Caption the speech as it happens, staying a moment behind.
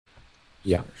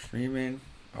Yeah. Start streaming.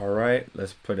 All right,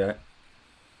 let's put that.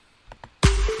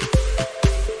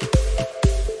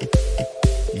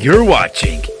 You're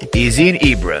watching Izzy and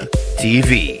Ibra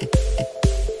TV.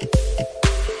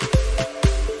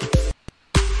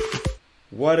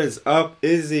 What is up,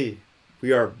 Izzy?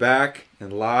 We are back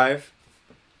and live.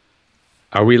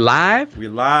 Are we live? We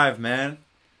live, man.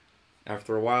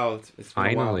 After a while, it's been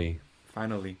a while.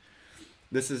 Finally.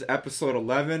 This is episode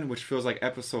 11, which feels like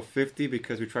episode 50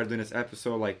 because we tried doing this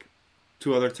episode like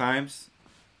 2 other times.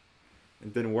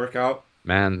 It didn't work out.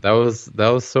 Man, that was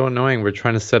so annoying. We're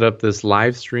trying to set up this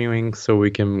live streaming so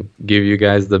we can give you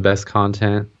guys the best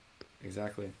content.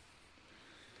 Exactly.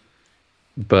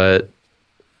 But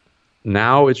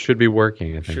now it should be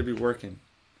working, I think. Should be working.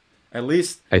 At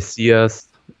least. I see us.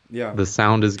 Yeah. The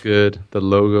sound is good. The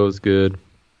logo's good.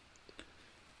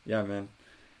 Yeah, man.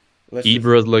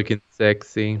 Ibra's looking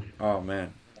sexy. Oh,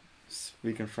 man.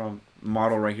 Speaking from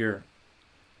model right here.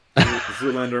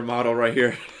 Zoolander model right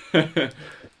here. Yeah,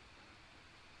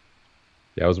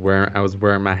 I was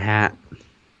wearing my hat.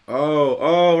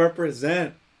 Oh,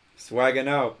 represent. Swagging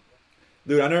out.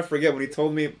 Dude, I never forget when he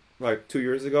told me like 2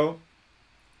 years ago,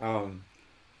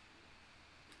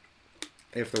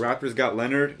 if the Raptors got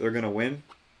Leonard, they're gonna win.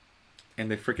 And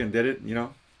they freaking did it, you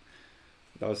know?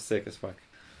 That was sick as fuck.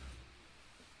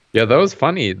 Yeah, that was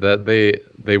funny that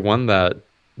they won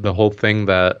the whole thing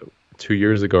that 2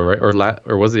 years ago, right?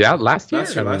 Or was it last year?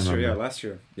 Last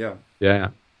year. Yeah.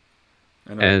 Yeah.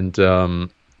 I know.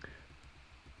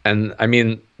 And I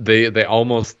mean they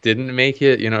almost didn't make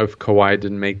it, you know, if Kawhi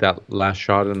didn't make that last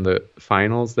shot in the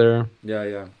finals there.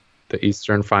 Yeah. The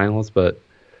Eastern Finals, but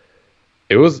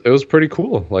it was pretty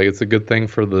cool. Like, it's a good thing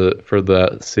for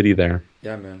the city there.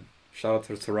 Yeah, man. Shout out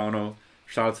to Toronto.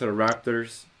 Shout out to the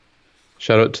Raptors.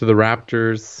 Shout out to the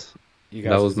Raptors. You guys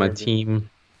that was my deserved it. team.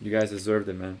 You guys deserved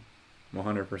it, man.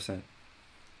 100%.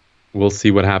 We'll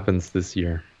see what happens this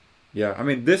year. Yeah, I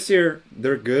mean, this year,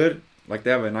 they're good. Like,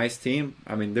 they have a nice team.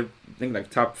 I mean, they're, I think,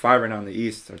 like, top 5 right now in the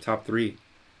East, or top 3.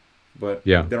 But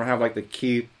yeah, they don't have, like, the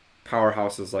key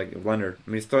powerhouses like Leonard. I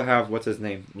mean, you still have, what's his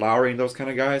name? Lowry and those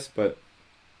kind of guys, but...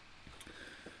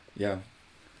 Yeah.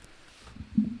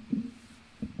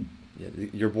 Yeah,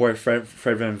 your boy, Fred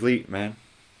VanVleet, man.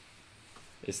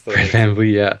 Fred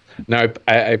VanVleet, yeah. No,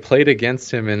 I played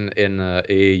against him in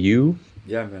AAU.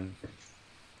 Yeah, man.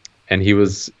 And he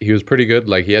was pretty good.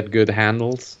 Like, he had good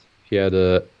handles. He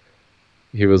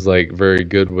was like very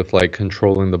good with like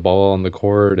controlling the ball on the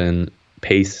court and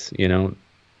pace, you know.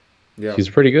 Yeah. He's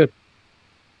pretty good.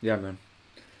 Yeah, man.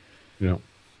 You know.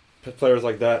 Players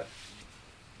like that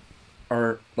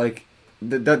are like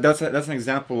that's an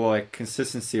example of like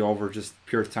consistency over just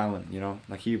pure talent, you know.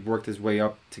 Like, he worked his way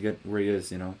up to get where he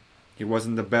is, you know. He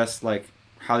wasn't the best like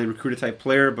highly recruited type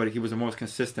player, but he was the most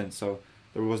consistent, so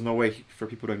there was no way for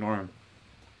people to ignore him.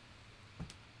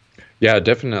 Yeah,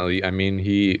 definitely. I mean,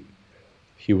 he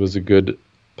was a good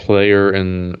player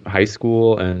in high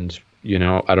school, and, you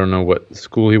know, I don't know what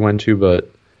school he went to, but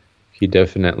he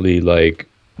definitely like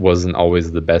wasn't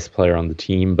always the best player on the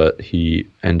team, but he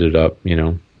ended up, you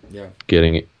know,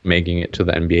 making it to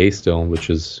the NBA still,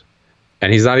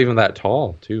 and he's not even that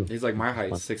tall too. He's like my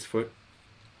height, 6 foot,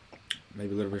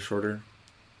 maybe a little bit shorter.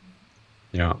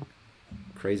 Yeah.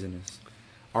 Craziness.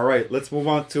 All right, let's move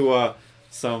on to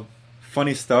some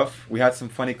funny stuff. We had some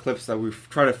funny clips that we've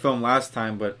tried to film last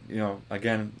time, but, you know,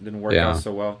 again, didn't work out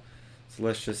so well. So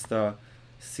let's just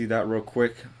see that real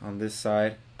quick on this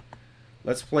side.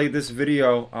 Let's play this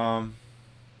video. I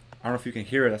don't know if you can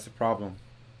hear it. That's the problem.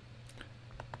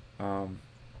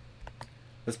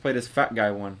 Let's play this fat guy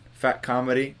one. Fat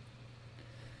comedy.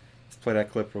 Let's play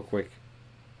that clip real quick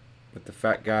with the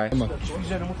fat guy.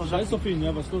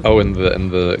 Oh, in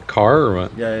the car or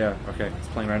what? Yeah. Okay, it's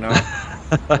playing right now.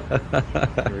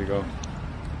 Here we go.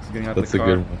 He's getting out That's the car.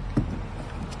 a good one.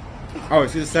 Oh,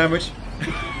 see the sandwich?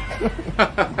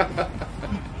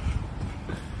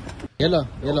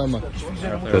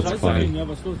 That's funny.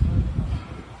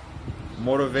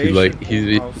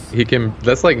 Motivation. He can.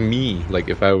 That's like me. Like,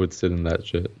 if I would sit in that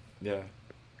shit. Yeah.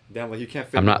 Damn, like you can't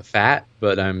fit. I'm not fat,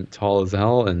 but I'm tall as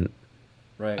hell, and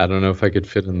right. I don't know if I could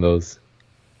fit in those.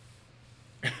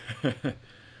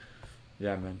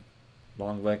 Yeah, man.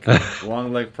 Long leg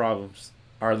problems.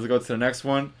 All right, let's go to the next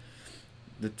one.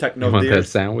 The techno You want deer. that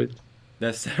sandwich?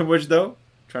 That sandwich, though.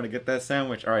 Trying to get that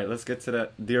sandwich. All right, let's get to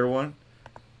that deer one.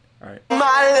 All right. My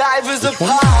life is a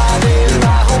party.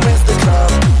 My home is the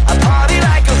club. I party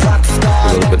like a rock star. A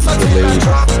little bit to the lady.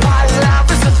 My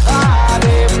life is a party.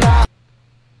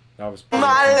 That was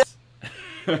nice.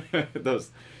 Those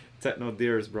techno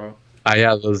deers, bro.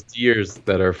 Yeah, those deers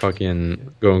that are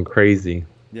fucking going crazy.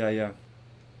 Yeah.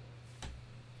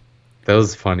 That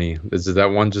was funny. It's just that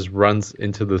one just runs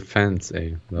into the fence.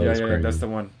 Eh? That Yeah, was yeah, crazy. that's the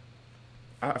one.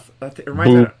 It Boom.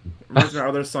 reminds me of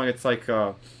another song. It's like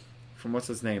from what's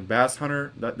his name, Bass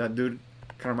Hunter. That dude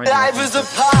kind of reminds me. Life of is a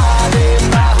party,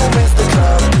 my home is the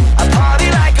club. I party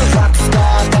like a rock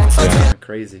star, dance until yeah,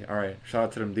 crazy. All right, shout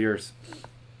out to them deers.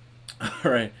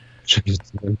 All right,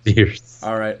 Tears.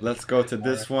 all right. Let's go to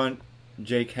this one.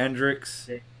 Jake Hendricks.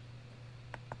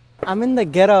 I'm in the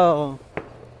ghetto.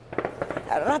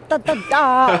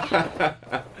 Ra-ta-ta-ta.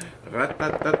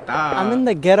 I'm in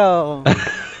the ghetto.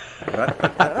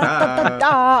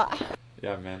 Ra-ta-ta-ta.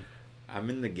 Yeah, man. I'm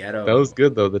in the ghetto. That was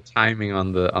good though. The timing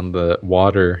on the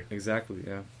water. Exactly.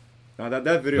 Yeah. No,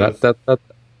 that video. That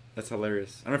That's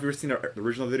hilarious. I don't know if you've ever seen the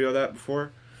original video of that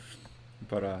before,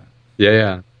 but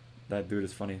yeah. that dude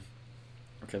is funny.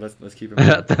 Okay, let's keep it.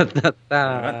 Yeah.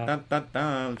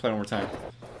 Let's play one more time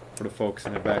for the folks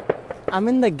in the back. I'm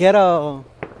in the ghetto.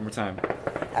 One more time.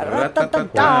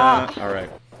 Ra-ta-ta-ta. All right,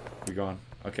 we going.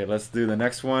 Okay, let's do the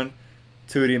next one.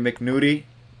 Tootie McNootie.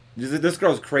 This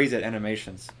girl's crazy at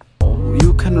animations.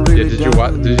 You can really Did you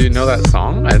watch? Did you know that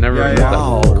song? I never heard that.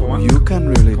 Wow, Koan- you can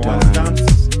really Koan dance.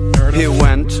 Heard of He it?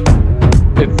 went.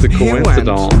 It's the He went.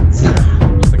 coincidence.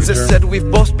 It's like a They German- said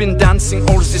we've both been dancing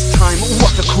all this time.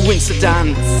 What a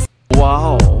coincidence!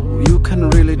 Wow, you can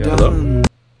really Yeah. dance.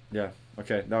 Yeah.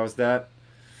 Okay, that was that.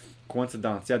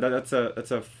 Coincidence. Yeah, that's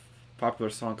a popular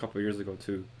song a couple of years ago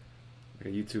too,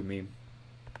 like a YouTube meme.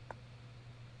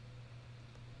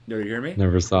 Yo, you hear me?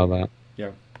 Never saw that.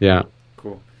 Yeah. Yeah.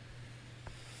 Cool.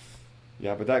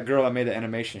 Yeah, but that girl that made the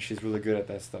animation, she's really good at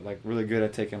that stuff. Like really good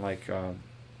at taking like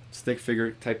stick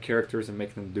figure type characters and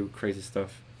making them do crazy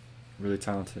stuff. Really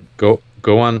talented. Go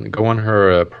on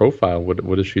her profile.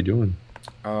 What is she doing?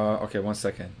 Okay, 1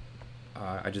 second.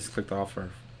 I just clicked off her.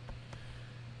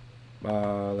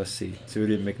 Let's see.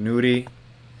 Tootie McNootie.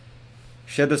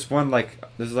 She had this one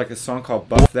this is like a song called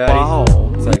Buff Daddy.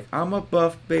 Wow. It's like I'm a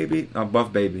buff baby. No,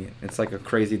 Buff Baby. It's like a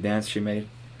crazy dance she made.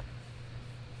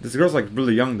 This girl's like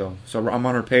really young though. So I'm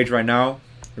on her page right now.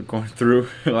 We're going through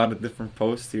a lot of different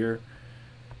posts here.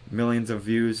 Millions of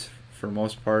views for the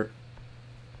most part.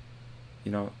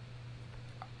 You know,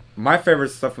 my favorite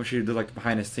stuff when she did like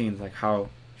behind the scenes, like how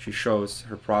she shows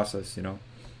her process, you know.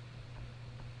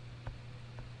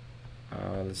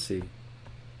 Let's see.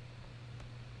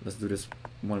 Let's do this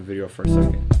one video for a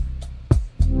second.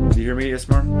 Do you hear me,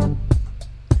 Ismar?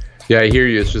 Yeah, I hear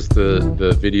you. It's just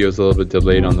the video's a little bit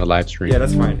delayed on the live stream. Yeah,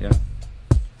 that's fine. Yeah.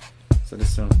 So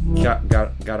this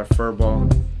got a fur ball.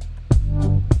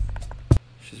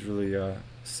 She's really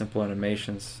simple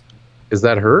animations. Is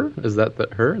that her? Is that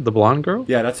her? The blonde girl?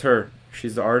 Yeah, that's her.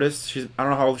 She's the artist. I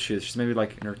don't know how old she is. She's maybe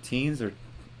like in her teens or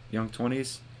young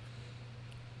 20s.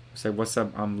 Say, what's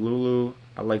up? I'm Lulu.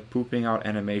 I like pooping out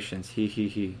animations.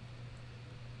 He.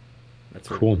 That's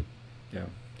her. Cool. Yeah.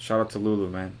 Shout out to Lulu,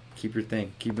 man. Keep your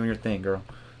thing. Keep doing your thing, girl.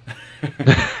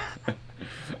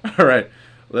 All right.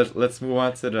 Let's move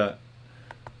on to the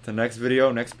next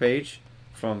video, next page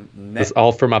from It's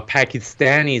all for my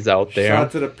Pakistanis out there. Shout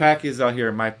out to the Pakis out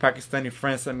here. My Pakistani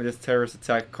friends sent me this terrorist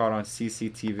attack caught on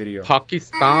CCT video.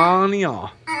 Pakistani.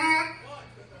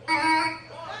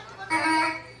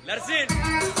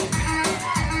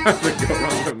 The girl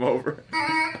runs them over.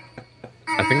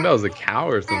 I think that was a cow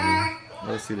or something.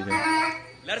 Let's see it again.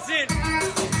 That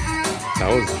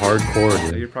was hardcore, Yeah,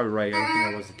 dude. you're probably right. I don't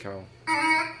think that was a cow.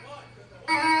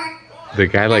 The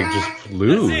guy like just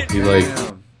flew. He like,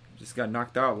 Damn. Just got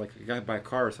knocked out like a guy by a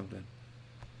car or something.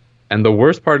 and the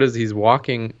worst part is he's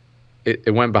walking.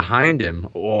 It went behind him.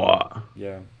 Oh,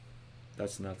 Yeah.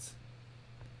 That's nuts.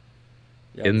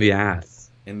 Yeah, in the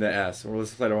ass. in the ass. Well,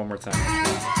 let's play that one more time.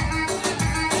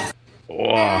 Actually. Oh,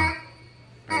 Alright,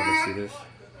 let's see this.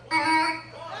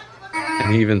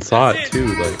 and he even saw it too.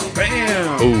 Like,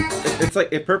 Bam! oh, It's like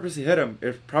it purposely hit him.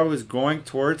 It probably was going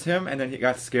towards him, and then he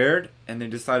got scared, and then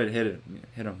decided to hit him.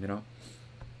 You know.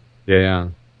 yeah.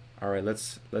 All right,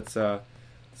 let's go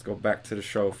back to the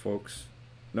show, folks.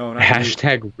 No, not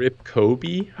Hashtag rip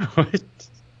Kobe. What?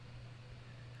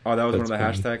 Oh, that was one of the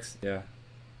That's funny. hashtags. Yeah,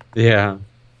 Yeah.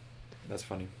 that's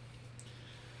funny.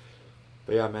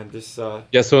 But yeah, man, this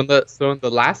Yeah, so in the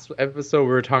last episode we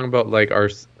were talking about like our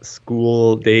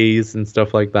school days and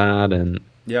stuff like that, and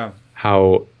yeah,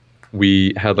 how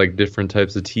we had like different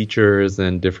types of teachers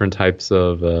and different types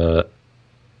of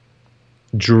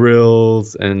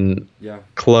drills and yeah,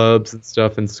 clubs and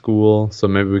stuff in school. So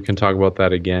maybe we can talk about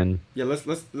that again. yeah.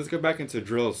 Let's go back into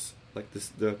drills, like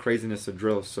the craziness of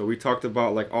drills. So we talked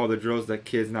about like all the drills that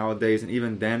kids nowadays, and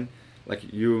even then,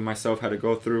 like you and myself had to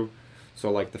go through. So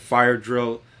like the fire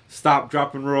drill, stop,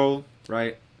 drop, and roll,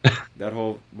 right? That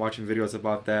whole watching videos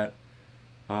about that.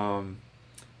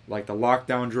 like the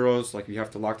lockdown drills, like you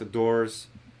have to lock the doors.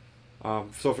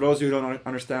 So for those of you who don't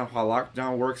understand how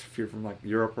lockdown works, if you're from like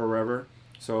Europe or wherever,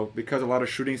 so because a lot of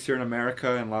shootings here in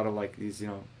America and a lot of like these,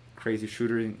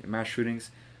 crazy mass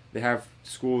shootings, they have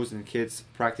schools and kids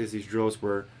practice these drills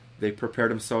where they prepare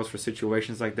themselves for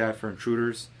situations like that, for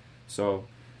intruders. So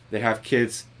they have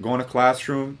kids go in a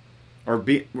classroom or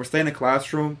stay in a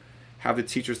classroom, have the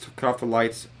teachers cut off the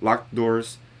lights, lock the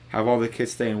doors, have all the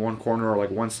kids stay in one corner or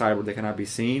like one side where they cannot be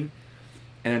seen.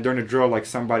 And then during the drill, like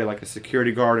somebody like a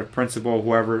security guard, a principal,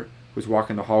 whoever who's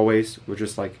walking the hallways would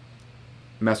just like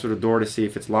mess with the door to see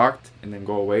if it's locked and then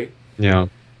go away. Yeah.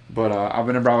 But I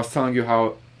remember I was telling you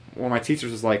how one of my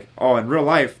teachers was like, oh, in real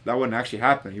life, that wouldn't actually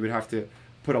happen. You would have to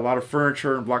put a lot of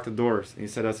furniture and block the doors. And he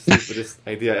said that's the stupidest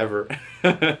idea ever.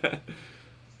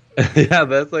 Yeah,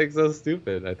 that's like so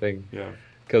stupid, I think. Yeah.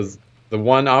 Because the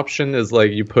one option is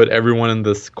like you put everyone in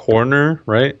this corner,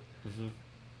 right? Mm-hmm.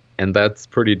 And that's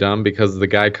pretty dumb because the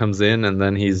guy comes in and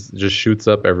then he's just shoots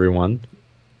up everyone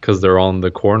because they're all in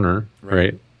the corner,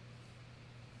 right?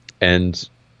 And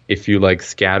if you like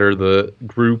scatter the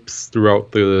groups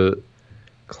throughout the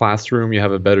classroom, you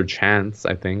have a better chance,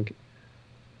 I think.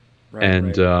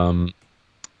 That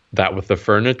with the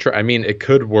furniture, I mean, it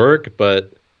could work,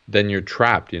 but then you're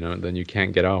trapped, then you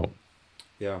can't get out.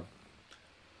 Yeah.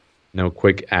 No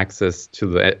quick access to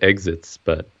the exits,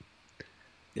 but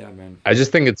yeah, man. I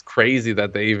just think it's crazy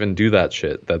that they even do that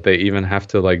shit, that they even have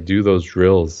to like do those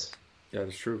drills. Yeah,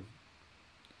 that's true.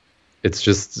 It's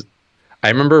just, I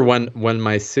remember when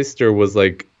my sister was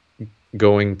like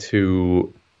going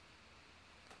to,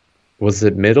 was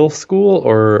it middle school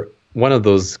or one of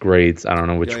those grades? I don't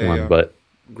know which one, but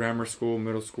grammar school,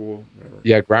 middle school, whatever.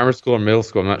 Yeah, grammar school or middle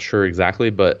school, I'm not sure exactly,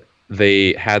 but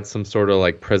they had some sort of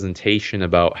like presentation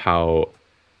about how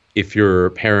if your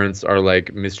parents are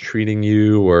like mistreating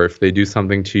you or if they do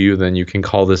something to you, then you can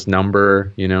call this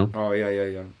number, Oh,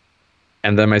 yeah.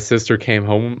 And then my sister came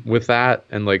home with that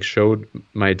and like showed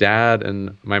my dad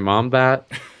and my mom that.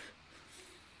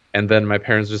 And then my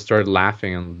parents just started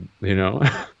laughing and,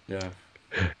 Yeah.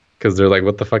 Because they're like,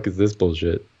 what the fuck is this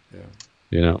bullshit?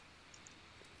 Yeah.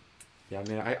 Yeah, I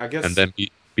mean, I guess... And then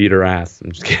beat her ass.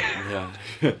 I'm just kidding. Yeah.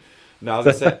 No, as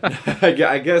I said,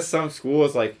 I guess some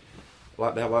schools, like, they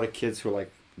have a lot of kids who,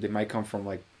 like, they might come from,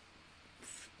 like,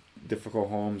 difficult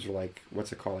homes or, like,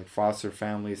 what's it called? Like, foster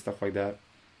families, stuff like that.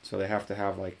 So they have to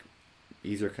have, like,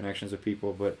 easier connections with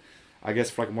people. But I guess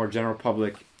for, like, a more general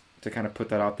public, to kind of put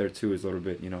that out there, too, is a little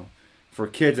bit, for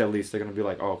kids, at least, they're going to be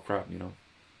like, oh, crap,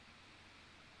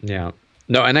 Yeah.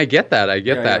 No, and I get that. I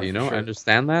Sure. I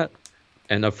understand that.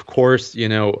 And of course,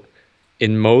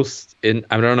 in most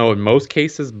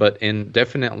cases, but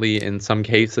definitely in some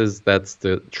cases, that's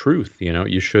the truth.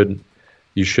 You should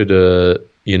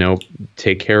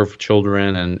take care of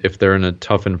children, and if they're in a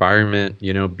tough environment,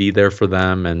 be there for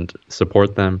them and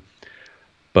support them.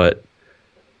 But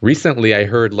recently I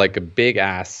heard like a big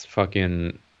ass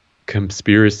fucking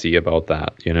conspiracy about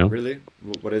that, Really?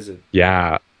 What is it?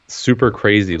 Yeah, super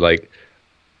crazy. Like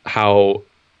how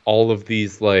all of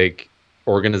these like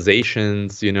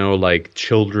organizations, like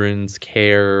children's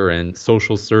care and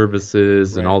social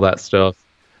services and all that stuff,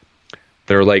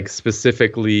 they're like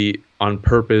specifically on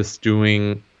purpose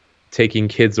taking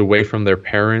kids away from their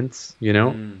parents,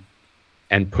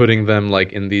 and putting them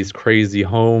like in these crazy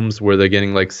homes where they're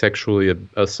getting like sexually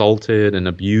assaulted and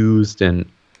abused, and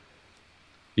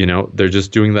they're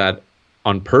just doing that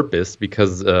on purpose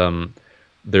because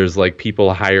there's like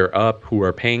people higher up who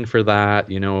are paying for that,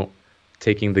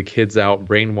 taking the kids out,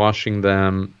 brainwashing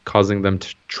them, causing them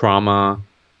trauma,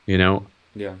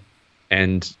 Yeah.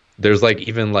 And there's like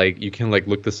even like you can like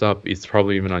look this up. It's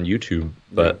probably even on YouTube,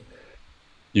 but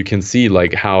you can see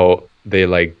like how they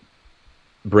like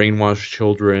brainwash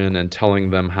children and telling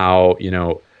them how,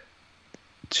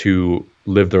 to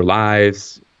live their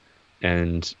lives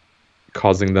and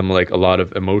causing them like a lot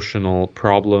of emotional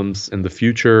problems in the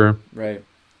future. Right.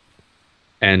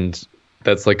 And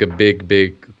that's like a big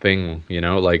thing,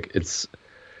 like it's,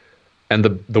 and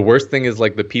the worst thing is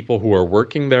like the people who are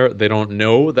working there, they don't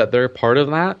know that they're part of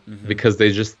that because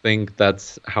they just think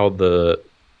that's how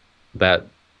that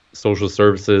social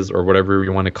services or whatever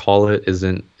you want to call it is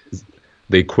the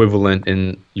equivalent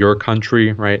in your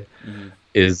country, right?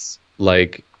 Is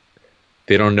like,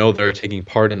 they don't know they're taking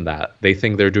part in that. They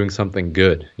think they're doing something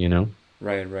good,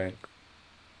 Right.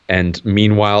 And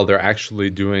meanwhile, they're actually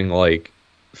doing like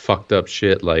fucked up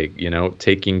shit, like,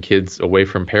 taking kids away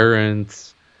from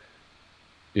parents,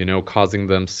 causing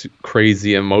them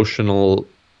crazy emotional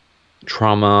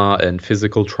trauma and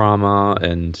physical trauma.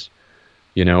 And,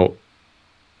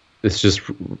 it's just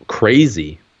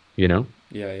crazy,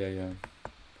 Yeah, yeah, yeah.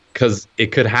 Because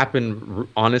it could happen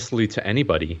honestly to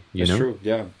anybody, you That's know? true.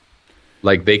 Yeah.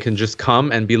 Like they can just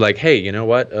come and be like, hey, you know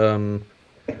what?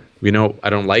 I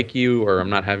don't like you, or I'm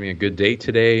not having a good day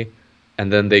today.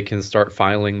 And then they can start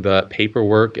filing the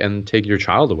paperwork and take your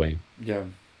child away. Yeah.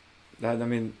 That, I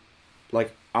mean,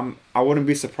 like, I wouldn't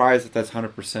be surprised if that's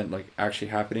 100% like actually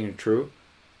happening and true.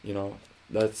 You know,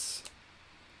 that's,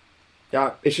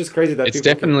 yeah, it's just crazy that It's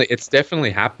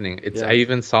definitely happening. Yeah. I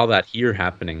even saw that here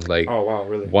happening. Like, oh wow,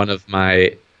 really? one of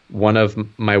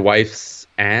my wife's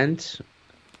aunt,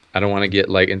 I don't want to get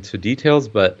like into details,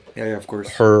 but Yeah, yeah, of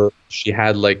course. she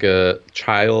had like a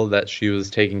child that she was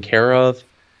taking care of,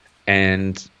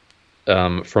 and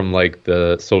from like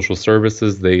the social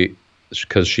services,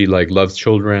 because she like loves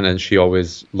children and she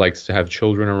always likes to have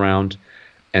children around,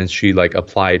 and she like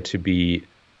applied to be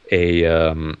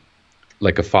a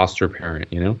like a foster parent,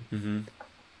 you know? Mm-hmm.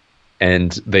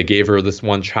 And they gave her this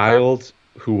one child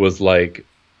who was like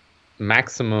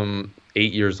maximum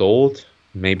 8 years old,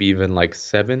 maybe even like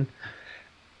 7.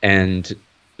 And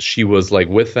she was like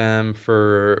with them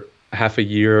for half a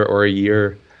year or a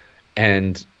year.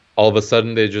 And all of a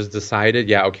sudden they just decided,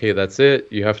 yeah, okay, that's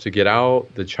it. You have to get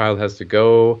out. The child has to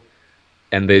go.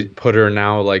 And they put her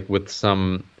now like with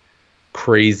some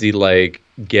crazy, like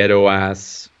ghetto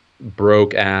ass,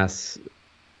 broke ass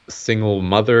single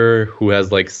mother who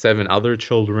has like 7 other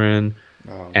children.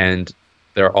 Oh. And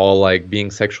they're all like being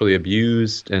sexually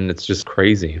abused, and it's just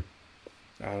crazy.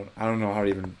 I don't know how to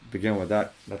even begin with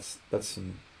that. That's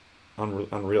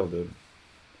unreal, dude.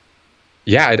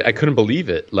 Yeah, I couldn't believe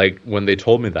it, like when they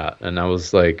told me that, and I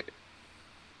was like,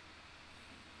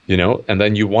 and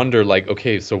then you wonder, like,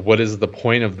 okay, so what is the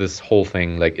point of this whole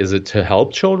thing? Like, is it to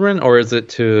help children, or is it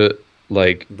to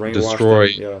like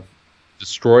Brainwash them, yeah.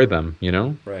 destroy them, you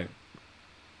know? Right.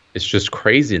 It's just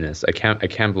craziness. I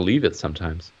can't believe it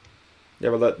sometimes. Yeah,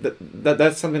 but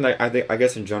that's something that I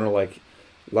guess in general, like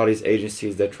a lot of these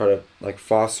agencies that try to like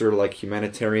foster like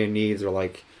humanitarian needs or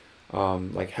like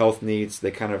health needs,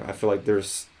 they kind of, I feel like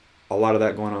there's a lot of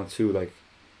that going on too. Like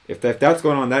if that's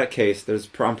going on in that case,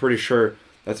 I'm pretty sure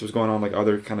that's what's going on like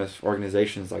other kind of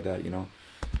organizations like that, you know.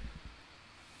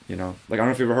 Like I don't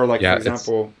know if you've ever heard like, for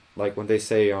example, like when they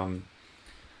say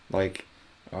like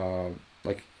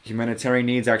humanitarian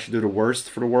needs actually do the worst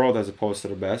for the world as opposed to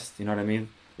the best, you know what I mean?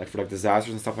 Like for like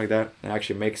disasters and stuff like that, it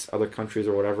actually makes other countries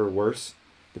or whatever worse,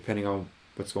 depending on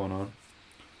what's going on.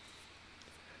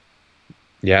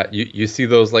 Yeah, you see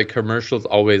those like commercials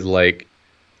always like,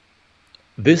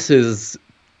 this is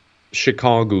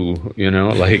Chicago,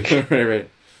 like right.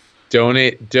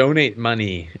 Donate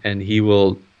money and he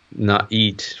will not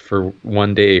eat for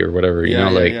one day or whatever,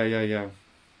 Yeah.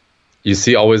 You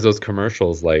see always those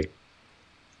commercials like,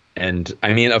 and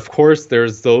I mean, of course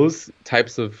there's those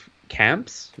types of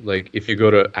camps. Like if you go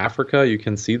to Africa, you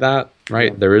can see that,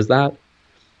 right? Yeah. There is that.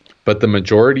 But the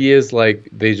majority is like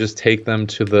they just take them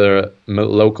to the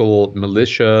local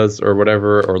militias or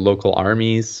whatever, or local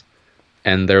armies,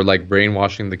 and they're like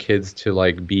brainwashing the kids to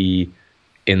like be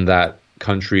in that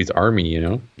country's army,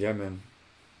 Yeah, man.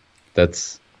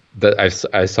 I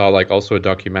saw like also a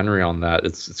documentary on that.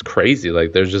 It's crazy.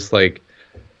 Like there's just like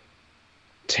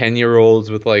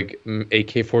 10-year-olds with like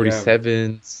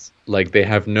AK-47s. Yeah. Like they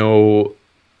have no,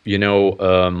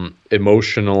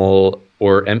 emotional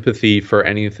or empathy for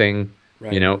anything.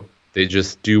 Right. They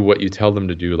just do what you tell them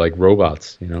to do, like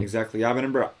robots. Exactly. Yeah, I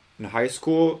remember in high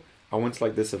school, I went to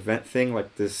like this event thing,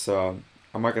 like this. I'm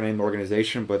not gonna name the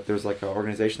organization, but there's like an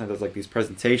organization that does like these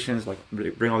presentations, like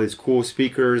bring all these cool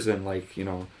speakers and like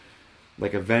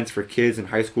like events for kids and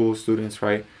high school students,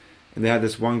 right? And they had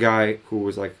this one guy who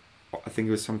was like, I think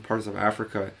it was some parts of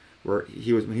Africa where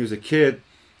when he was a kid,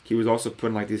 he was also put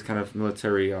in like these kind of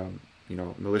military,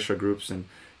 militia groups, and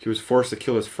he was forced to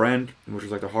kill his friend, which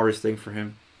was like the hardest thing for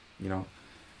him, And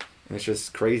it's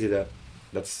just crazy that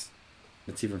it's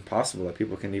even possible that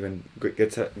people can even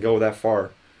get to go that far,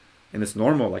 and it's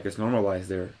normal, like it's normalized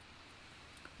there.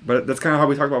 But that's kind of how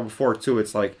we talked about before too.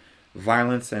 It's like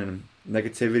violence and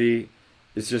negativity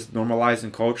is just normalized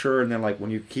in culture, and then like when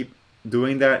you keep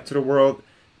doing that to the world,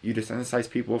 you desensitize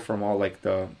people from all like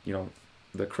the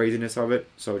the craziness of it,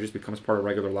 so it just becomes part of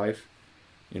regular life,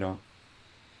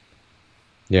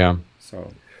 Yeah.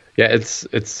 So. Yeah, it's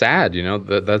sad,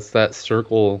 that's that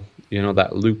circle,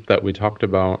 that loop that we talked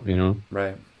about,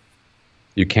 Right.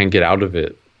 You can't get out of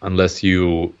it unless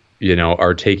you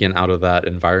are taken out of that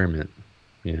environment,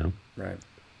 Right.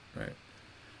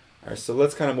 All right, so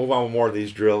let's kind of move on with more of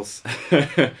these drills.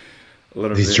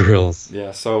 Drills.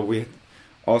 Yeah, so we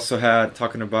also had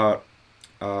talking about,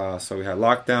 so we had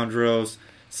lockdown drills,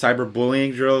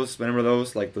 cyberbullying drills. Remember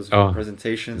those? Like those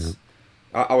presentations.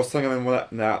 I was telling him in one of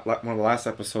the last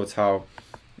episodes how,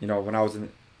 when I was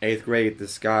in 8th grade,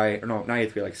 this guy, or no, not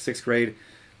 8th grade, like 6th grade,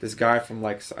 this guy from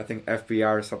like, I think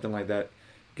FBI or something like that,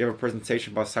 gave a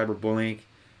presentation about cyberbullying,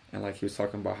 and like he was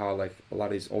talking about how like a lot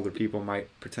of these older people might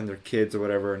pretend they're kids or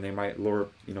whatever, and they might lure,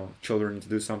 children to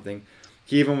do something.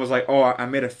 He even was like, oh, I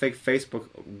made a fake Facebook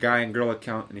guy and girl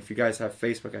account, and if you guys have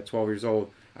Facebook at 12 years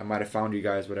old, I might have found you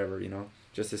guys, whatever,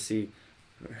 just to see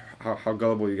how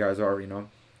gullible you guys are,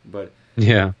 But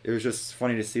yeah, it was just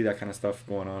funny to see that kind of stuff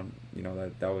going on,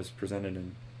 that was presented.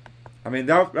 And I mean,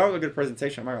 that was a good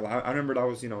presentation. I remember that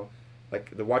was,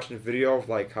 like watching the video of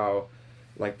like how,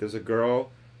 like there's a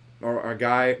girl or a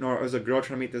guy, no, it was a girl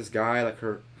trying to meet this guy, like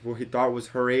who he thought was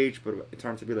her age, but it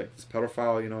turned out to be like this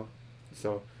pedophile,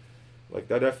 So, like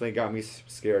that definitely got me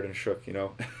scared and shook,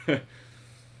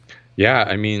 Yeah,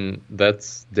 I mean,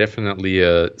 that's definitely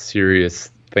a serious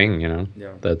thing, Yeah.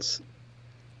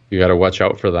 You got to watch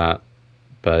out for that.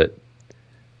 But,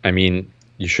 I mean,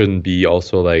 you shouldn't be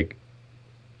also, like,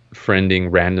 friending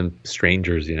random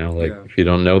strangers, Like, if you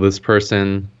don't know this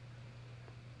person,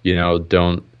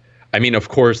 don't... I mean, of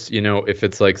course, if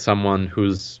it's, like, someone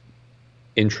who's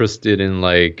interested in,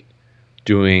 like,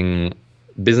 doing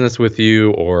business with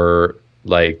you or,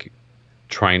 like,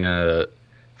 trying to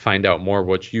find out more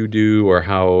what you do or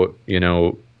how,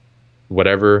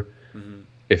 whatever...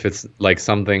 If it's like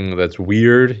something that's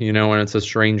weird, when it's a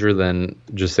stranger, then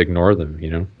just ignore them,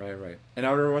 Right. And I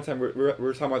remember one time we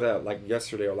were talking about that like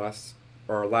yesterday or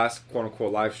our last quote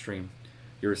unquote live stream.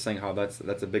 You were saying how that's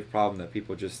a big problem that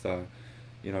people just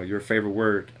your favorite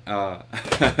word.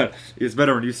 It's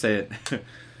better when you say it.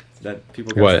 That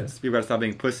people gotta stop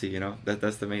being pussy.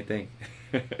 That's the main thing.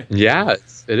 Yeah,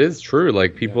 it is true.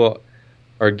 Like people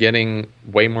are getting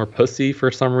way more pussy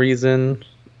for some reason,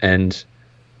 and.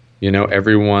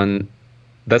 Everyone,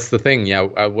 that's the thing. Yeah,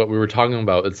 what we were talking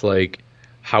about, it's like,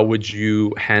 how would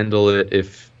you handle it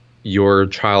if your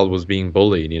child was being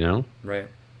bullied, Right.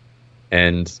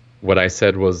 And what I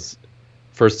said was,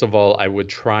 first of all, I would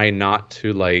try not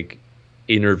to, like,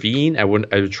 intervene. I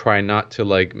would try not to,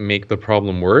 like, make the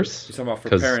problem worse. You're talking about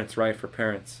for parents, right? For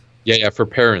parents. Yeah, for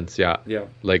parents, yeah. Yeah.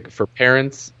 Like, for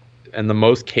parents, in the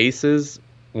most cases,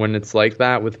 when it's like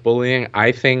that with bullying,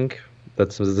 I think,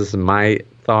 this is my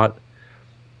thought,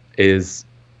 is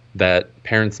that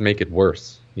parents make it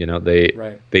worse.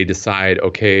 They decide,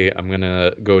 okay, I'm going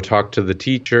to go talk to the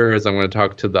teachers, I'm going to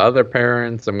talk to the other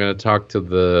parents, I'm going to talk to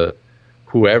the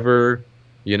whoever,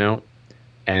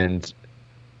 and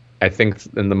I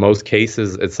think in the most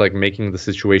cases it's like making the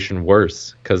situation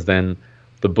worse, because then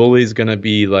the bully's going to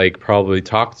be like probably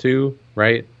talked to,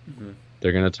 right? Mm-hmm.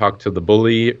 They're going to talk to the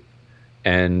bully,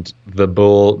 and the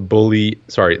bullier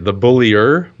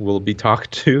will be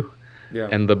talked to,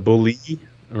 and the bully,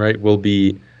 right, will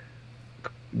be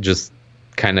just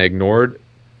kind of ignored,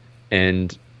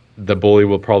 and the bullier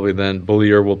will probably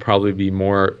be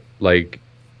more like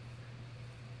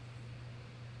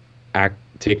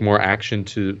take more action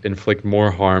to inflict more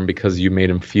harm because you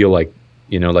made him feel like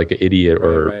like an idiot,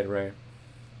 right.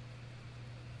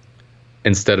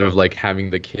 Instead of like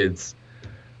having the kids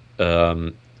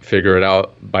figure it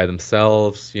out by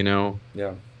themselves,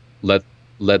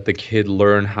 let the kid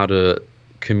learn how to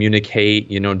communicate,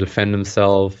 defend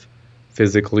himself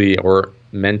physically or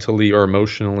mentally or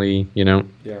emotionally,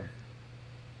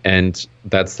 and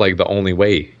that's like the only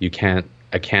way. I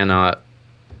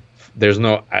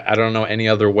don't know any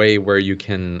other way where you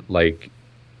can like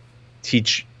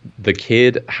teach the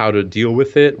kid how to deal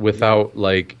with it without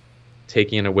like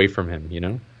taking it away from him,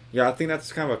 Yeah, I think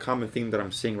that's kind of a common theme that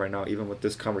I'm seeing right now, even with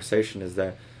this conversation, is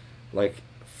that, like,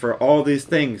 for all these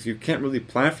things, you can't really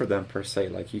plan for them per se.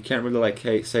 Like, you can't really, like,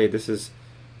 hey, say this is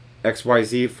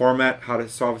XYZ format, how to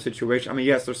solve a situation. I mean,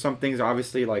 yes, there's some things,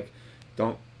 obviously, like,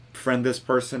 don't friend this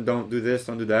person, don't do this,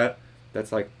 don't do that.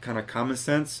 That's, like, kind of common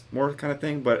sense, more kind of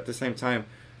thing. But at the same time,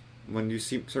 when you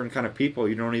see certain kind of people,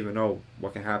 you don't even know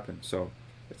what can happen. So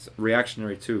it's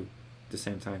reactionary, too, at the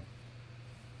same time.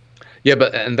 Yeah,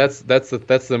 but and that's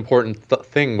the important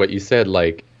thing. What you said,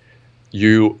 like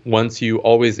once you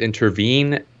always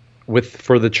intervene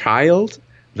for the child,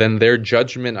 then their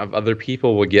judgment of other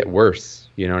people will get worse.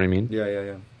 You know what I mean?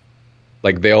 Yeah.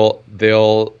 Like their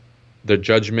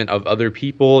judgment of other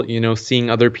people, seeing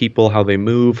other people, how they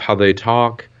move, how they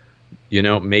talk,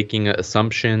 making an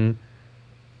assumption.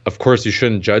 Of course, you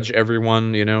shouldn't judge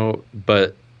everyone,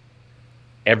 but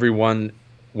everyone,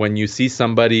 when you see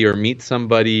somebody or meet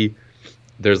somebody,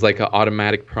 there's like an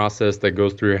automatic process that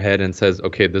goes through your head and says,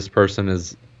 okay, this person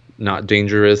is not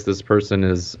dangerous. This person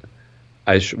is,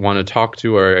 I want to talk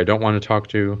to, or I don't want to talk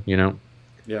to,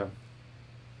 Yeah.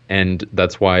 And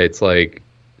that's why it's like,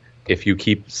 if you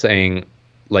keep saying,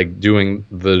 like, doing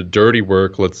the dirty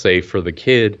work, let's say, for the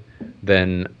kid,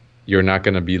 then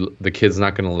the kid's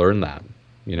not going to learn that,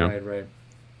 you know? Right.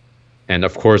 And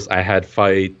of course I had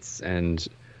fights, and,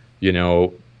 you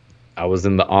know, I was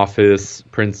in the office,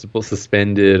 principal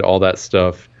suspended, all that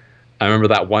stuff. I remember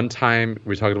that one time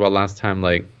we talked about last time,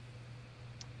 like,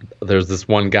 there's this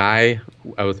one guy,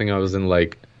 I would think I was in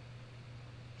like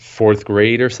 4th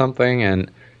grade or something, and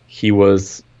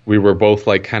we were both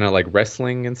like kind of like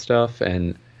wrestling and stuff,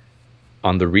 and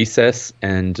on the recess,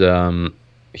 and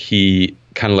he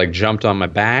kind of like jumped on my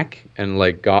back and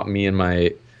like got me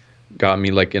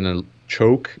like in a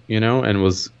choke, you know, and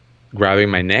was grabbing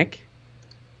my neck,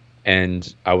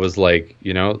 and I was like,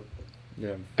 you know,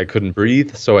 I couldn't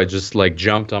breathe, so I just like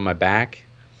jumped on my back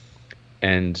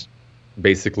and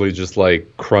basically just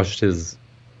like crushed his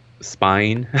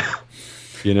spine,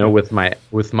 you know, with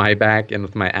my back and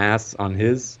with my ass on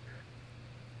his,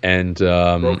 and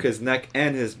broke his neck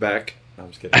and his back. No,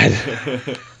 I'm just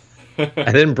kidding.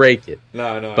 I didn't break it.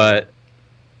 No.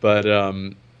 But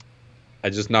I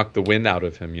just knocked the wind out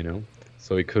of him, you know,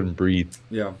 so he couldn't breathe.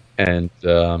 Yeah. And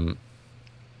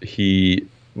he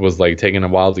was like taking a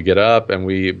while to get up, and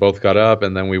we both got up,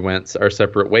 and then we went our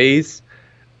separate ways.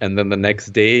 And then the next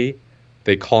day,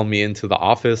 they called me into the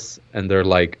office, and they're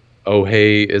like, "Oh,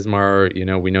 hey, Ismar, you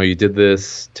know, we know you did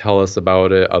this. Tell us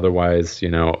about it. Otherwise, you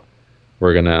know,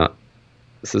 we're gonna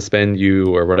suspend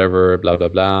you or whatever, blah, blah,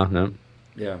 blah." No?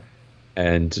 Yeah.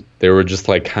 And they were just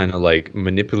like kind of like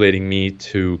manipulating me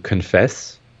to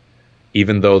confess,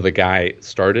 even though the guy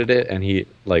started it and he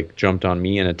like jumped on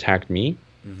me and attacked me.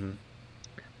 Mm-hmm.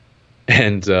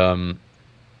 And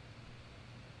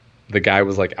the guy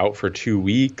was like out for 2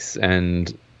 weeks,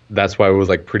 and that's why it was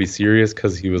like pretty serious,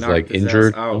 because he was like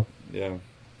injured. Out. Yeah.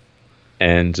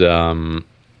 And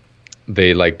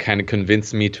they like kind of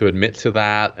convinced me to admit to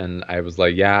that, and I was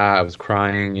like, yeah, I was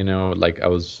crying, you know, like I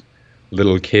was a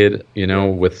little kid, you know,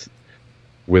 with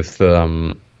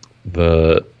the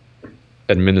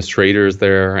administrators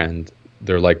there, and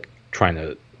they're like trying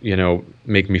to, you know,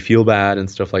 make me feel bad and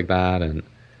stuff like that. And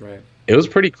it was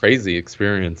pretty crazy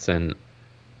experience. And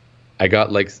I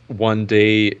got like 1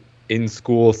 day in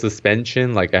school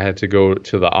suspension. Like I had to go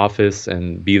to the office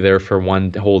and be there for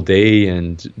 1 whole day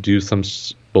and do some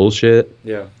bullshit.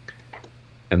 Yeah.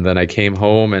 And then I came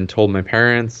home and told my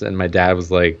parents, and my dad was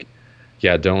like,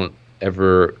 yeah, don't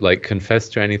ever like confess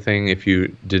to anything if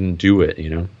you didn't do it, you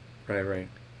know? Right.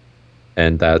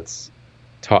 And that's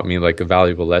taught me like a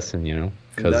valuable lesson, you know?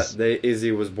 From that day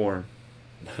Izzy was born.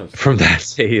 From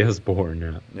that day I was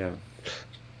born, yeah.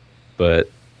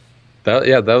 But that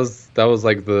was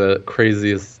like the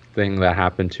craziest thing that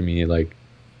happened to me, like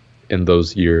in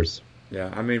those years.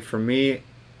 Yeah, I mean, for me,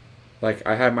 like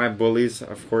I had my bullies,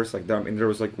 of course. Like I mean, there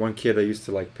was like one kid that used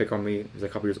to like pick on me. He was a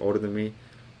couple years older than me,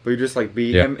 but you just like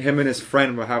him and his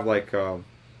friend would have like, you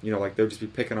know, like they would just be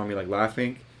picking on me, like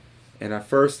laughing. And at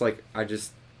first, like I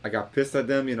got pissed at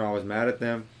them. You know, I was mad at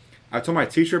them. I told my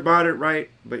teacher about it, right?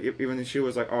 But even she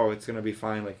was like, "Oh, it's gonna be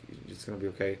fine. Like it's gonna be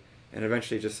okay." And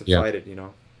eventually, it just subsided. You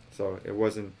know, so it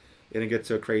didn't get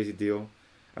to a crazy deal.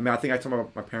 I mean, I think I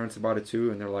told my parents about it too,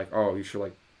 and they're like, "Oh, you should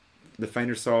like defend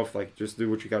yourself. Like just do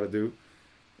what you got to do."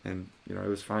 And you know, it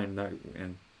was fine.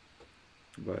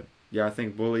 But yeah, I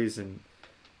think bullies and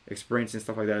experiencing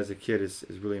stuff like that as a kid is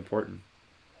really important.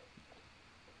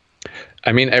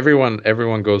 I mean,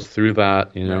 everyone goes through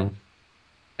that, you know,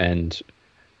 and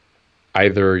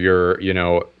either you're, you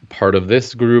know, part of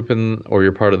this group or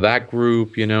you're part of that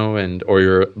group, you know, or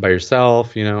you're by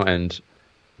yourself, you know, and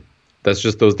that's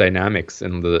just those dynamics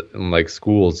in like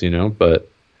schools, you know. But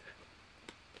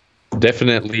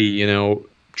definitely, you know,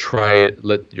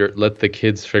 let the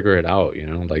kids figure it out, you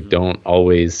know, like don't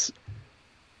always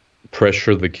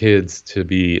pressure the kids to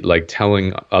be like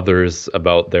telling others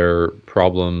about their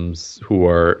problems who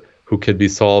could be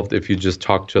solved if you just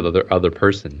talk to the other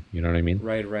person, you know what I mean?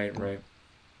 Right.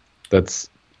 That's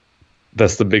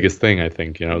the biggest thing, I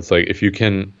think, you know. It's like if you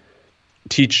can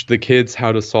teach the kids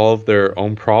how to solve their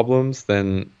own problems,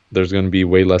 then there's going to be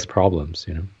way less problems,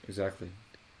 you know. Exactly.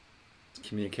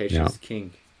 Communication is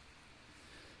king.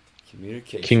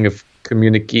 King of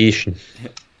communication.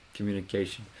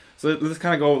 Communication. So let's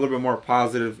kind of go a little bit more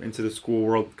positive into the school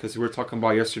world, because we were talking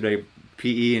about yesterday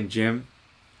PE and gym.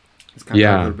 Let's kind of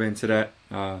go a little bit into that.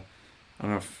 I don't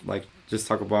know if like just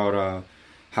talk about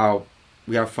how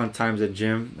we have fun times at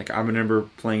gym. Like I remember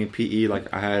playing in PE.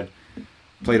 Like I had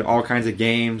played all kinds of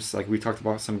games. Like we talked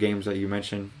about some games that you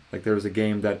mentioned. Like there was a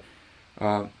game that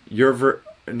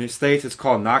in the States it's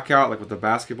called knockout, like with the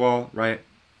basketball, right?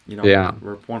 You know,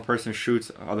 where one person shoots,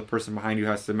 the other person behind you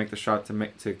has to make the shot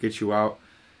to get you out.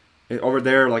 Over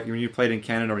there, like when you played in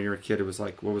Canada when you were a kid, it was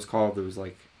like what was called. It was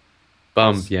like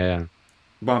Bump, yeah.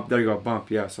 Bump. There you go,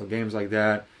 Bump. Yeah. So games like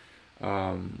that.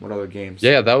 What other games?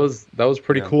 Yeah, that was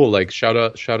pretty cool. Like shout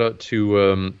out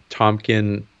to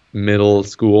Tompkin Middle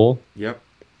School. Yep.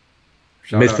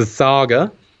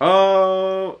 Mississauga.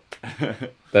 Oh.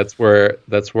 That's where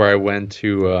I went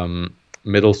to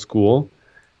middle school,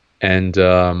 and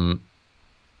that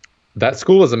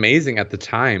school was amazing at the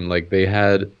time. Like they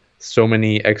had so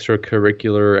many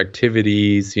extracurricular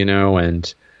activities, you know,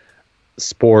 and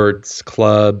sports,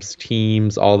 clubs,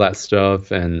 teams, all that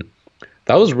stuff. And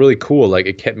that was really cool. Like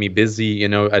it kept me busy, you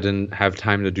know, I didn't have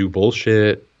time to do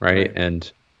bullshit. Right.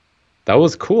 And that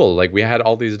was cool. Like we had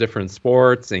all these different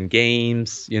sports and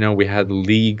games, you know, we had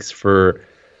leagues for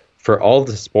all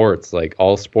the sports, like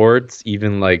all sports,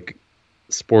 even like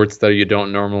sports that you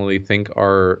don't normally think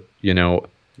are, you know,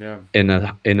 in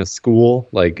a school,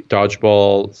 like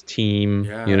dodgeball team,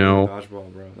 you know,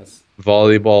 dodgeball, bro. That's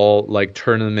volleyball, like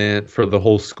tournament for the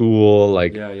whole school,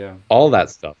 like all that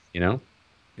stuff, you know.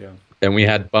 Yeah. And we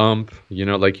had Bump, you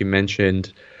know, like you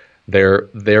mentioned.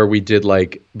 There we did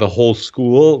like the whole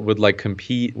school would like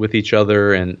compete with each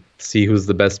other and see who's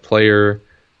the best player,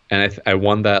 and I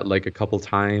won that like a couple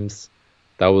times.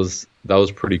 That was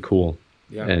pretty cool.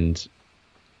 Yeah.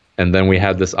 And then we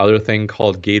had this other thing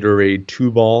called Gatorade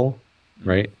 2-ball,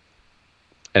 right?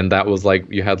 And that was like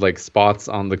you had like spots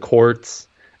on the courts,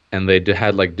 and they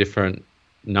had like different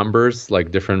numbers, like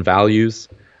different values,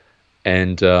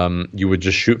 and you would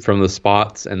just shoot from the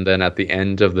spots, and then at the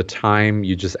end of the time,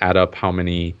 you just add up how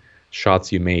many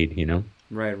shots you made, you know?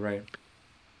 Right.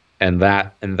 And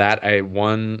that I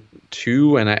won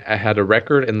 2, and I had a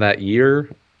record in that year.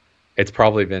 It's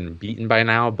probably been beaten by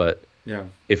now, but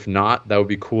if not, that would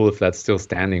be cool. If that's still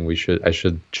standing, I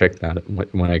should check that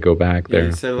when I go back there.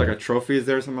 You said like a trophy is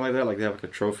there or something like that? Like they have like a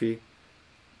trophy?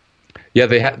 Yeah,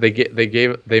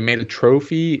 they made a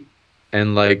trophy,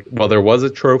 and like, well, there was a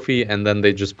trophy, and then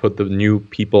they just put the new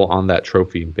people on that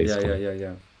trophy, basically.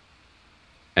 Yeah.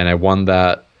 And I won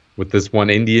that with this one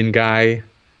Indian guy.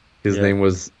 His name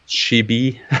was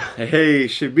Shibi. Hey,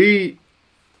 Shibi.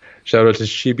 Shout out to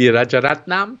Shibi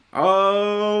Rajaratnam.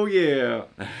 Oh, yeah.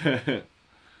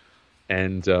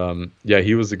 And,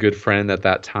 he was a good friend at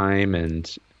that time.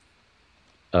 And,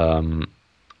 I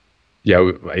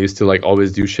used to, like,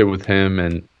 always do shit with him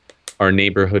and our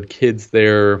neighborhood kids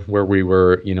there where we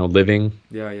were, you know, living.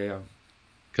 Yeah.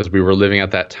 Because we were living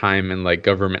at that time in, like,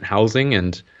 government housing.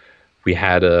 And we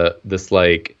had this,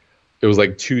 like, it was,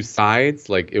 like, 2 sides.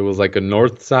 Like, it was, like, a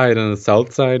north side and a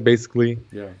south side, basically.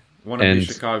 Yeah. One of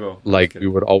Chicago. Like we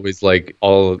would always like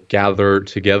all gather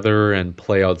together and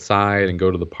play outside and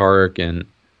go to the park, and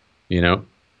you know,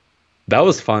 that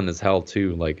was fun as hell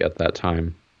too. Like at that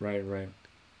time. Right.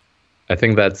 I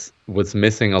think that's what's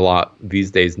missing a lot these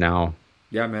days now.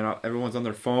 Yeah, man. Everyone's on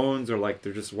their phones or like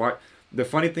they're just The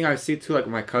funny thing I see too, like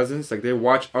my cousins, like they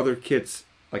watch other kids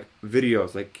like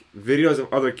videos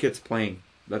of other kids playing.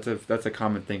 That's a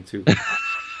common thing too.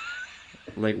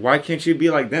 Like, why can't you be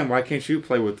like them? Why can't you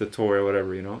play with the toy or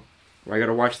whatever, you know? Why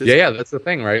gotta watch this? Yeah, that's the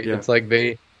thing, right? Yeah. It's like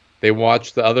they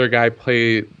watch the other guy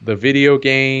play the video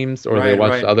games, or they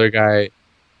watch the other guy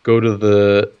go to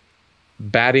the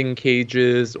batting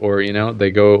cages, or, you know,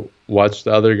 they go watch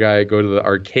the other guy go to the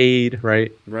arcade,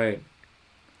 right? Right.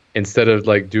 Instead of,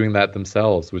 like, doing that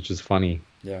themselves, which is funny.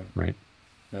 Yeah. Right.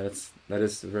 That is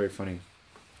very funny.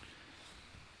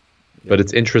 Yeah. But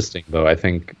it's interesting, though. I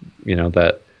think, you know,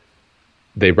 that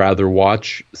they rather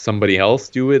watch somebody else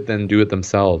do it than do it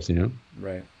themselves, you know?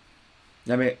 Right.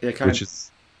 I mean, which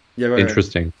is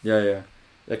interesting. Yeah.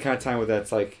 That kind of time with that,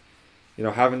 it's like, you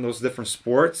know, having those different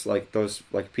sports, like those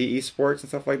like PE sports and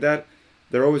stuff like that,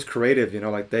 they're always creative, you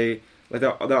know, like the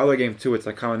other game too, it's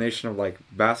a combination of like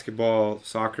basketball,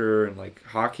 soccer, and like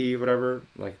hockey, whatever,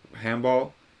 like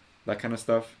handball, that kind of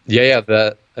stuff. Yeah,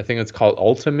 that I think it's called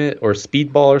Ultimate or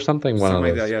Speedball or something. Something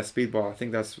like that, yeah, Speedball. I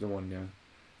think that's the one, yeah.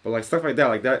 But like stuff like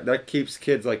that keeps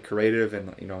kids like creative,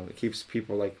 and you know, it keeps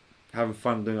people like having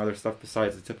fun doing other stuff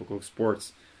besides the typical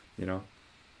sports, you know.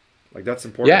 Like that's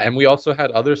important. Yeah, and we also had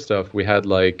other stuff. We had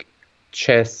like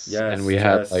chess, and we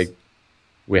had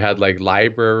like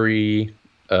library.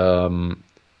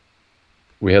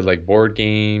 We had like board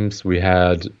games. We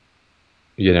had,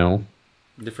 you know,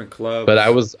 different clubs. But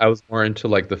I was more into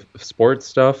like the sports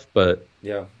stuff. But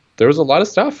yeah, there was a lot of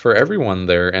stuff for everyone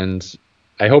there, and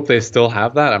I hope they still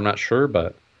have that. I'm not sure,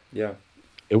 but yeah,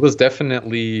 it was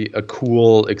definitely a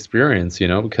cool experience, you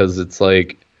know, because it's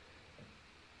like,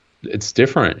 it's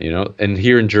different, you know. And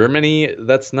here in Germany,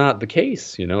 that's not the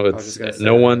case, you know. It's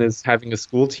no one is having a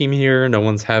school team here. No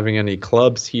one's having any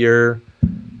clubs here.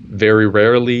 very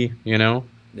rarely, you know.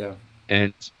 Yeah.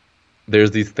 And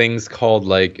there's these things called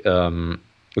like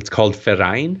it's called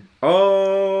Verein.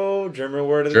 Oh, German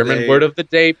word of the German day. word of the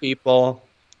day, people.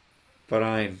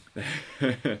 Verein.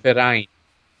 Verein.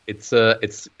 It's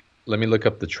let me look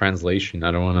up the translation.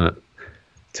 I don't want to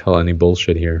tell any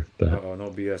bullshit here, but Oh, no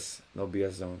BS. No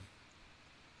BS zone.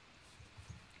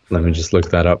 let me just look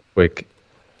that up quick.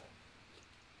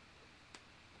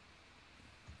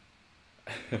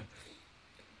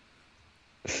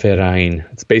 Verein.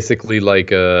 It's basically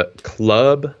like a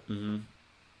club,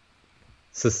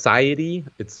 society.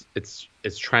 It's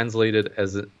translated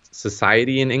as a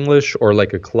society in English or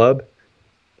like a club,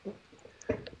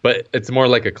 but it's more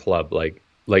like a club, like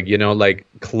you know, like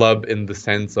club in the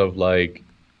sense of like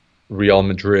Real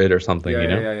Madrid or something, Yeah, you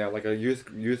know, yeah. Like a youth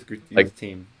Like-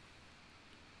 team.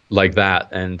 like that.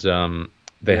 And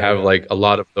they Yeah, have yeah. like a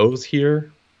lot of those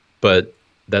here, but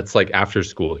that's like after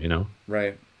school, you know.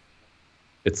 Right.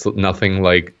 It's nothing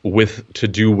like to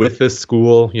do with this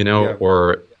school, you know, Yeah.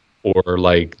 or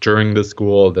like during the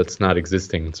school. That's not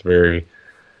existing. It's very,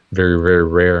 very, very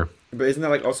rare. But isn't that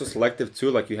like also selective too?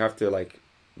 Like you have to like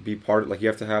be part. Like you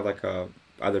have to have like a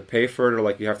either pay for it or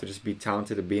like you have to just be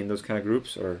talented to be in those kind of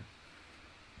groups or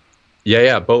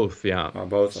Yeah, both. Yeah,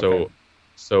 both. So, Okay.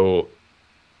 so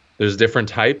there's different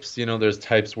types. You know, there's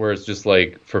types where it's just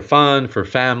like for fun, for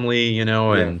family, you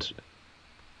know, Yeah. and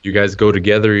you guys go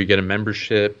together, you get a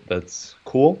membership. That's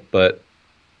cool. But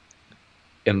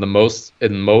in most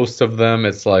of them,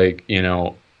 it's like, you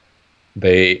know,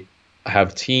 they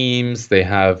have teams, they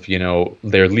have, you know,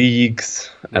 their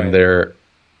leagues, and Right.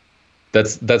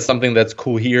 that's something that's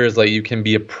cool here is like you can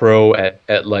be a pro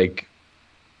at like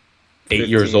 8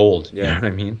 years 15, old. yeah. You know what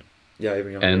I mean? Yeah,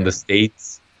 even younger. And in yeah. the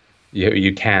States,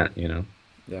 you can't, you know.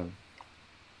 Yeah.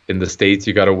 In the States,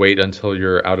 you got to wait until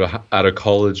you're out of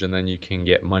college, and then you can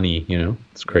get money. You know,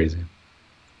 it's crazy.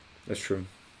 That's true.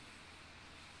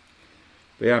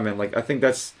 But yeah, man, like I think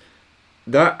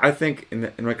that I think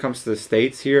when it comes to the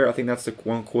States here, I think that's the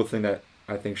one cool thing that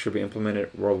I think should be implemented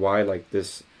worldwide, like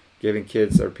this giving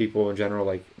kids or people in general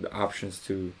like the options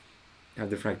to have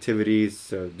different activities,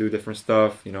 to do different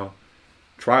stuff, you know,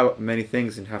 try many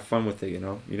things and have fun with it, you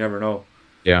know. You never know.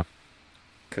 Yeah.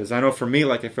 Because I know for me,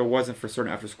 like if it wasn't for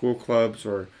certain after school clubs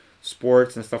or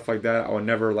sports and stuff like that, I would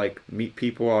never like meet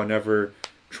people. I'll never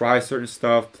try certain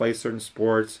stuff, play certain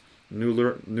sports,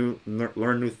 learn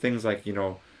new things like, you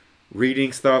know,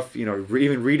 reading stuff, you know,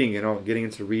 even reading, you know, getting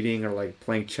into reading or like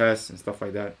playing chess and stuff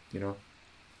like that, you know.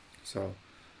 So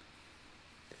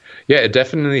Yeah, it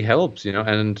definitely helps, you know,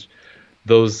 and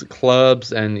those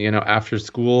clubs and, you know, after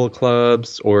school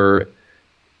clubs or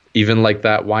even like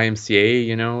that YMCA,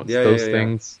 you know, Yeah, those yeah, yeah.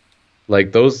 things.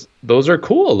 Like those are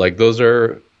cool. Like those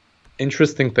are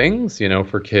interesting things, you know,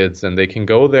 for kids, and they can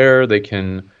go there, they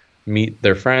can meet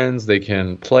their friends, they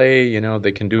can play, you know,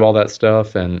 they can do all that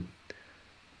stuff, and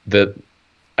that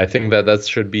I think that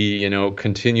should be, you know,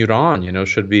 continued on, you know,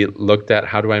 should be looked at.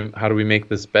 How do we make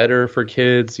this better for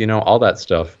kids, you know, all that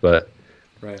stuff. But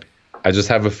right. I just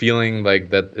have a feeling like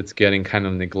that it's getting kind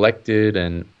of neglected,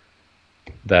 and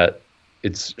that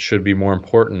it should be more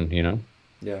important, you know.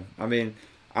 Yeah, I mean,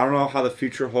 I don't know how the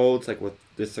future holds, like with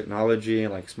this technology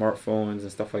and like smartphones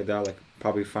and stuff like that. Like,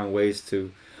 probably find ways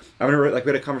to. I remember, like,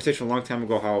 we had a conversation a long time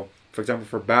ago. How, for example,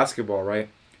 for basketball, right?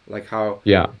 Like how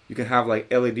Yeah. you can have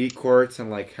like LED courts and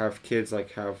like have kids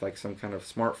like have like some kind of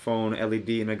smartphone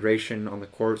LED integration on the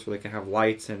courts where they can have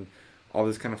lights and all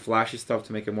this kind of flashy stuff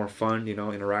to make it more fun, you know,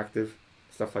 interactive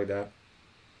stuff like that.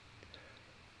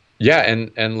 Yeah,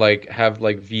 and like have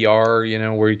like VR, you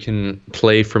know, where you can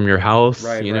play from your house,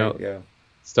 Right. you right. know, Yeah.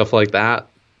 stuff like that.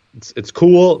 It's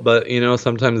cool, but you know,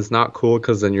 sometimes it's not cool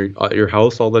because then you're at your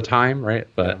house all the time, right?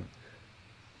 But Yeah.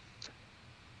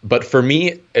 but for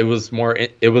me, it was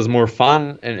more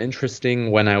fun and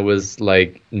interesting when I was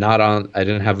like not on. I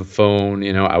didn't have a phone,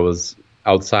 you know. I was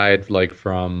outside like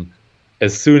from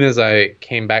as soon as I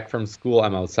came back from school.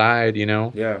 I'm outside, you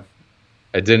know. Yeah.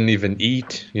 I didn't even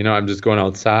eat, you know. I'm just going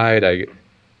outside. I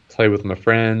play with my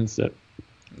friends,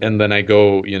 and then I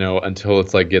go, you know, until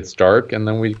it's like gets dark, and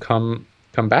then we come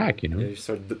back, you know. Yeah, you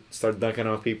start dunking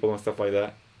on people and stuff like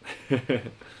that.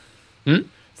 Hmm?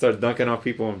 Start dunking on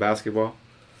people in basketball.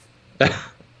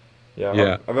 Yeah,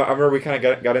 Yeah. I remember we kind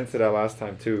of got into that last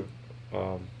time too.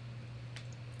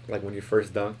 Like when you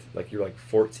first dunked, like you're like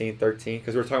 14, 13,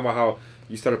 because we were talking about how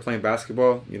you started playing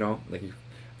basketball. You know, like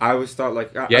I always thought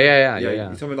like Yeah.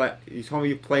 You told me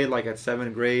you played like at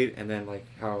 7th grade, and then like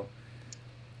how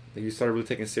like, you started really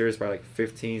taking it serious by like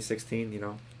 15, 16. You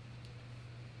know.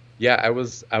 Yeah, I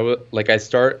was like I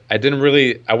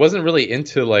wasn't really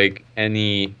into like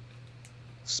any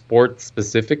sports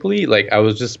specifically. Like I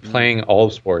was just playing all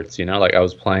sports, you know, like I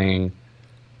was playing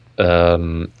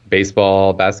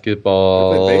baseball, You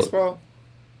basketball. play baseball?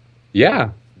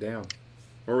 Yeah. Damn.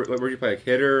 Where you play? Like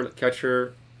hitter,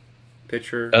 catcher,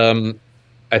 pitcher?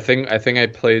 I think I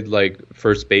played like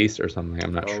first base or something.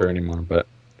 I'm not sure anymore, but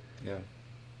Yeah.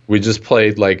 we just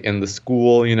played like in the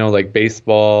school, you know, like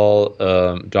baseball,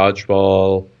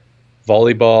 dodgeball,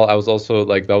 volleyball. I was also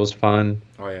like that was fun.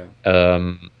 Oh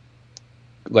yeah.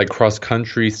 Like cross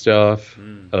country stuff,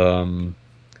 Mm.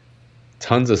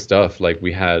 tons of stuff like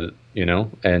we had, you know,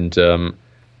 and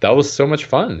that was so much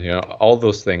fun, you know, all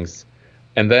those things.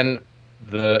 And then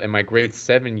in my grade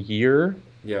 7 year,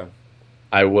 Yeah.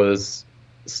 I was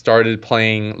started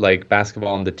playing like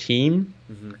basketball on the team,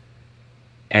 Mhm.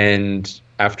 and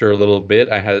after a little bit,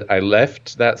 I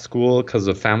left that school because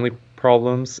of family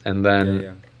problems, and then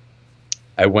Yeah.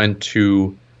 I went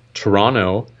to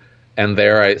Toronto, and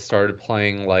there I started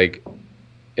playing like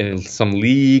in some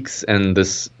leagues and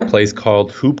this place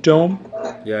called Hoop Dome.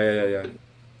 Yeah.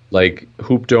 Like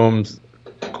Hoop Dome's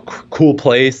cool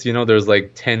place, you know, there's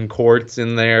like 10 courts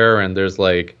in there, and there's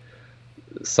like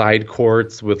side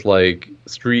courts with like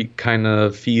street kind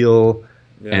of feel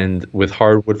Yeah. and with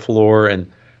hardwood floor, and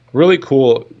really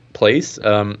cool place.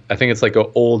 I think it's like an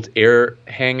old air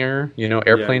hangar, you know,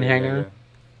 airplane hangar.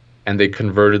 And they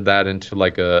converted that into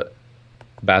like a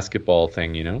basketball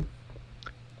thing, you know,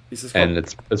 This is and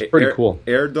called it's pretty cool.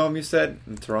 Air Dome, you said,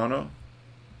 in Toronto?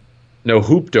 No,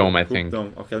 Hoop Dome, I Hoop think.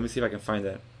 Dome. Okay, let me see if I can find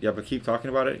that. Yeah, but keep talking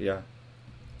about it. Yeah.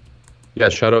 Yeah,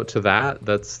 shout out to that.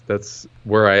 That's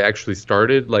where I actually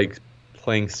started like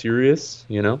playing serious,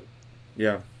 you know.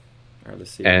 Yeah. All right,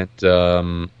 let's see. And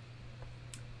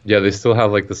yeah, they still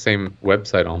have like the same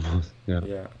website almost. Yeah.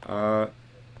 Yeah. I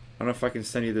don't know if I can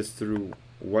send you this through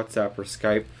WhatsApp or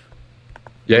Skype.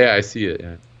 Yeah, I see it.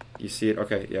 Yeah, You see it?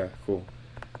 Okay, yeah, cool.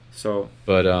 So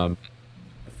but I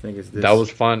think it's this. that was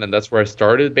fun, and that's where I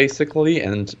started basically.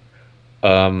 And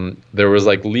there was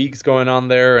like leagues going on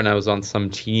there, and I was on some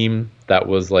team that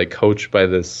was like coached by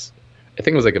this. I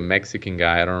think it was like a Mexican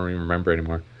guy. I don't even remember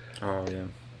anymore. Oh yeah.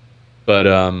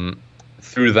 But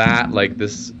through that, like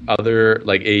this other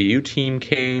like AU team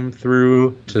came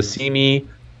through to see me,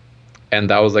 and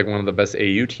that was like one of the best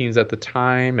AU teams at the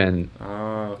time, and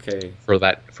Oh, okay.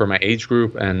 for my age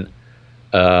group, and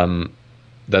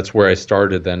that's where I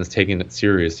started. Then is taking it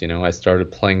serious. You know, I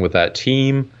started playing with that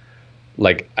team.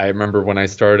 Like I remember when I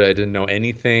started, I didn't know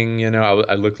anything. You know,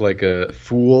 I looked like a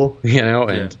fool. You know,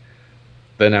 and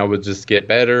then I would just get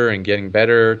better and getting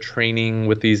better, training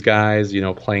with these guys. You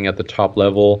know, playing at the top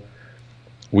level.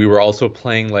 We were also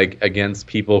playing like against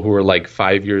people who were like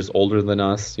 5 years older than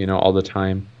us. You know, all the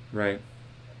time. Right.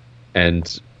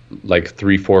 And like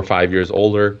 3, 4, 5 years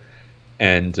older,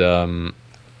 and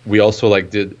we also like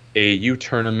did AAU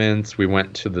tournaments. We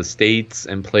went to the States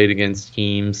and played against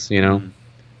teams, you know,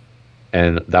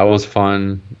 and that was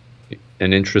fun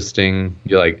and interesting.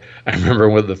 Like I remember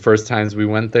one of the first times we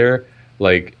went there,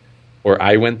 like, or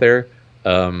I went there,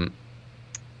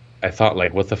 I thought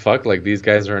like, what the fuck? Like these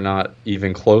guys are not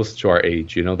even close to our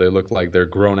age, you know. They look like they're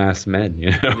grown ass men,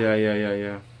 you know.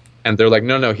 Yeah. And they're like,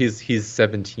 no, he's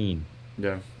 17.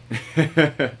 Yeah.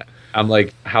 I'm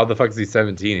like, how the fuck is he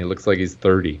 17? He looks like he's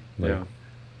 30. Like, Yeah.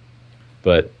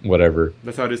 But whatever.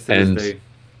 That's how it is to And this day.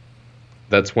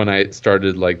 that's when I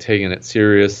started like taking it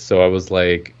serious. So I was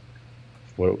like,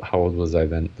 how old was I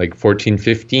then? Like 14,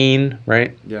 15,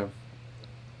 right? Yeah.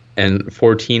 And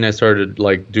 14, I started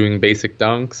like doing basic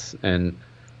dunks. And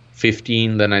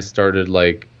 15, then I started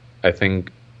like, I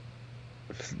think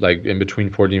like in between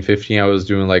 14 and 15, I was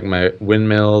doing like my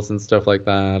windmills and stuff like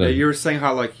that. Yeah, And you were saying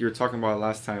how like you were talking about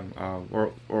last time,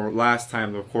 or last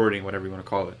time the recording, whatever you want to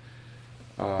call it.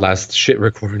 last shit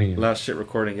recording. Last shit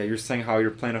recording. Yeah, you're saying how you're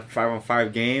playing a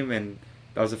 5-on-5 game, and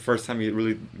that was the first time you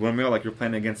really windmill. Like you're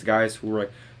playing against guys who were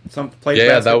like some played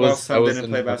basketball, some didn't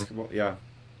play basketball. Yeah.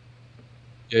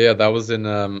 Yeah, that was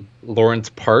in Lawrence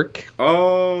Park.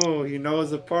 Oh, he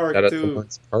knows the park Shout out to too.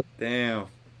 Lawrence Park. Damn.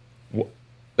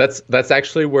 That's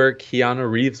actually where Keanu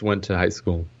Reeves went to high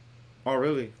school. Oh,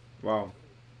 really? Wow.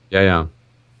 Yeah.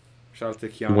 Shout out to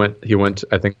Keanu. He went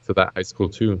I think to that high school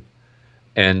too.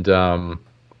 And I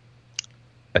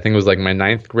think it was like my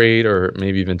 9th grade or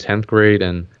maybe even 10th grade,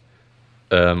 and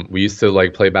we used to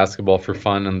like play basketball for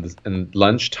fun in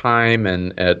lunchtime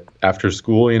and after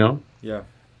school, you know. Yeah.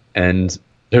 And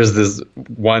there's this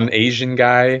one Asian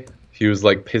guy. He was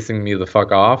like pissing me the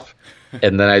fuck off.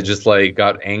 And then I just like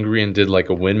got angry and did like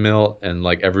a windmill, and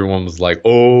like everyone was like,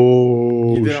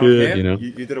 "Oh You did it on shit!" him? You know?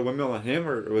 You did a windmill on him,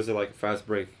 or was it like a fast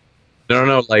break?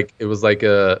 No. Like it was like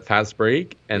a fast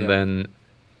break, and Yeah. then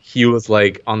he was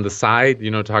like on the side,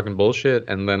 talking bullshit,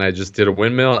 and then I just did a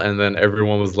windmill, and then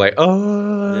everyone was like,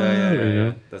 "Oh,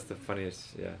 yeah. That's the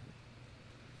funniest, yeah."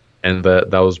 And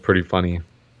that was pretty funny.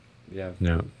 Yeah.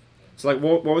 Yeah. So like,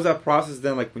 what was that process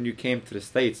then? Like when you came to the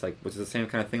States, like was it the same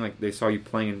kind of thing? Like they saw you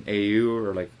playing in AU,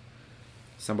 or like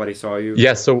somebody saw you?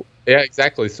 Yeah. So yeah,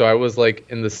 exactly. So I was like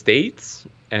in the States,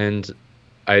 and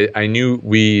I knew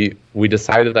we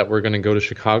decided that we're gonna go to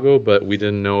Chicago, but we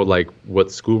didn't know like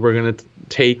what school we're gonna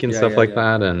take and stuff like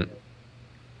that. And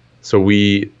so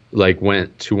we like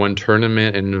went to one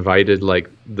tournament and invited like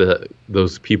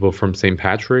those people from St.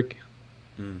 Patrick,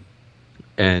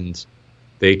 and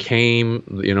they came.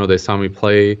 They saw me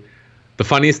play. The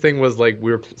funniest thing was like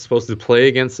we were supposed to play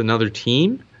against another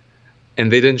team, and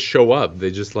they didn't show up.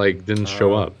 They just like didn't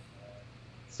show up.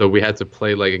 So we had to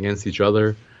play like against each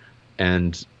other.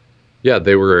 And yeah,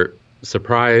 they were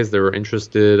surprised, they were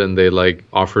interested, and they like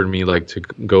offered me like to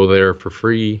go there for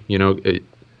free.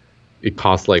 It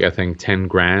cost like I think 10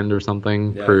 grand or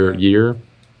something per year.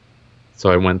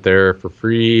 So I went there for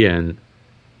free, and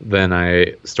then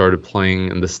I started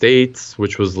playing in the States,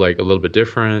 which was like a little bit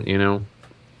different,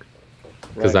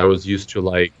 because I was used to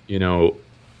like,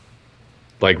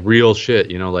 like real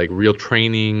shit, like real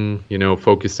training,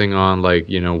 focusing on like,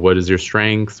 what is your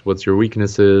strengths, what's your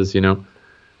weaknesses,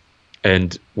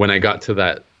 And when I got to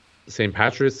that St.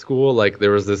 Patrick's school, like there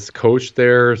was this coach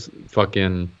there,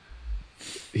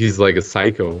 he's like a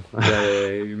psycho.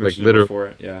 You like literally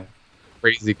before. Yeah.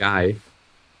 Crazy guy.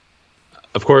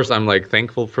 Of course, I'm like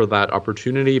thankful for that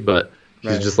opportunity, but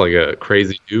he's just like a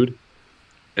crazy dude.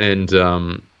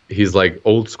 And, he's like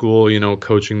old school,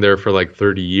 coaching there for like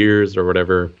 30 years or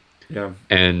whatever. Yeah.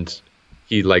 And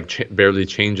he like barely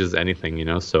changes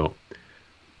anything, so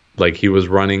like he was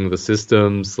running the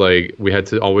systems, like we had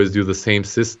to always do the same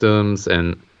systems,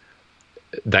 and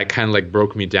that kind of like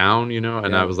broke me down,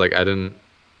 and I was like, I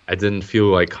didn't feel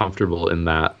like comfortable in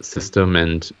that system,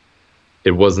 and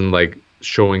it wasn't like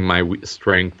showing my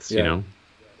strengths,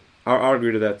 I'll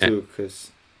agree to that too,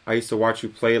 because I used to watch you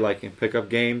play like in pickup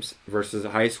games versus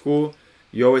high school.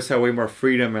 You always have way more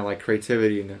freedom and like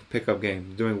creativity in the pickup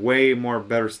game, doing way more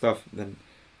better stuff than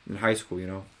in high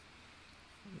school,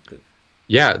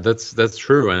 Yeah, that's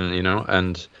true,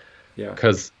 and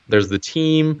because there's the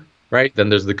team, right? Then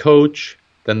there's the coach,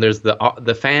 then there's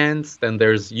the fans, then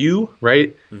there's you,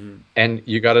 right? Mm-hmm. And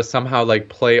you got to somehow like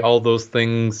play all those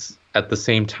things at the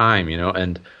same time,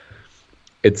 and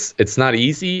it's not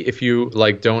easy if you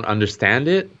like don't understand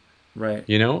it, right?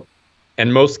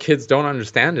 And most kids don't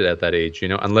understand it at that age,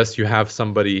 unless you have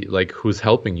somebody like who's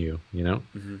helping you,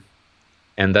 Mm-hmm.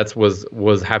 And that's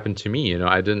was happened to me,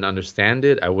 I didn't understand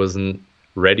it. I wasn't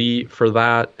ready for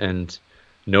that, and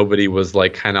nobody was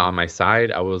like kind of on my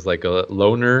side. I was like a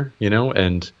loner,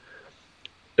 and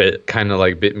it kind of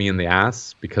like bit me in the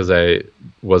ass because I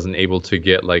wasn't able to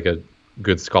get like a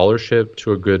good scholarship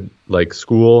to a good like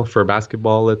school for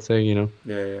basketball, let's say,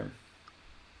 Yeah.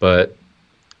 But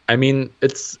I mean,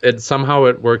 it's somehow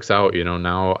it works out,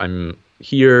 now I'm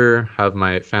here, have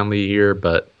my family here,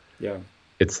 but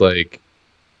it's like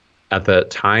at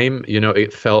that time,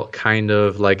 it felt kind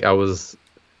of like I was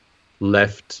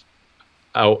left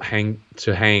out hang,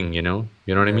 you know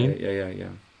what I mean? Yeah.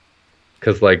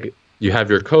 Because like you have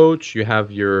your coach, you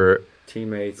have your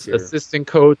teammates, assistant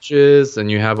coaches, and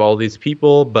you have all these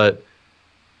people, but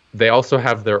they also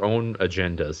have their own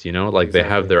agendas, like exactly. They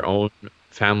have their own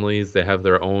families, they have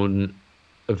their own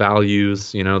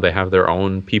values, they have their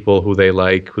own people who they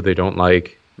like, who they don't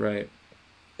like, right?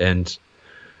 And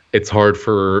it's hard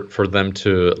for them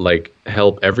to like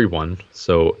help everyone,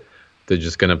 so they're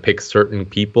just gonna pick certain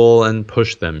people and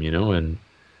push them, and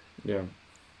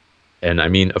and I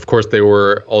mean, of course, they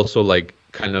were also like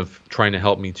kind of trying to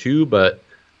help me too, but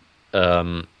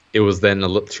it was then a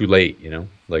little too late,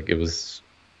 like it was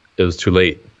too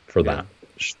late for that.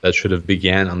 That should have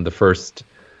began on the first,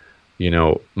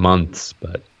 months,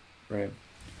 but right.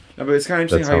 No, but it's kind of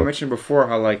interesting how you mentioned before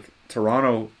how like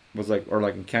Toronto was like, or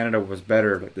like in Canada was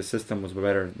better, like the system was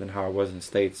better than how it was in the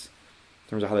States in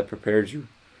terms of how they prepared you.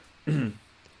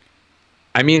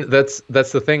 I mean, that's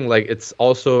the thing. Like, it's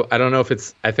also, I don't know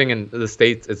if I think in the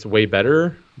States it's way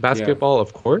better basketball,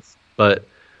 of course, but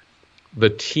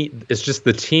the team, it's just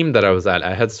the team that I was at.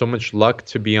 I had so much luck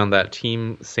to be on that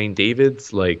team, St.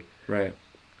 David's. Like, right.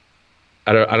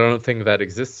 I don't think that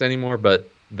exists anymore, but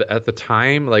at the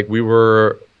time, like they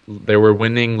were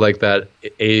winning like that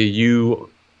AAU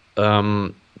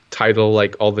title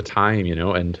like all the time,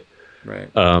 and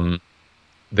right.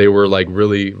 They were like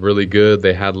really, really good.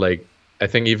 They had like, I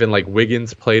think even like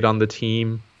Wiggins played on the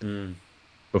team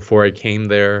before I came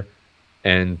there,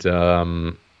 and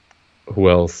who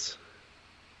else?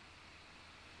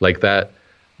 Like that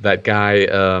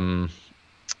guy,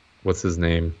 what's his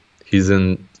name? He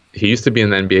used to be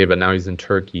in the NBA, but now he's in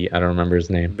Turkey. I don't remember his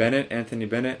name. Anthony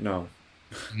Bennett? No.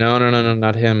 No,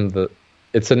 not him.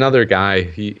 It's another guy.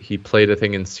 He played a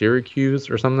thing in Syracuse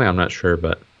or something. I'm not sure,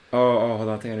 but hold on.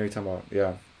 I think I know what you're talking about.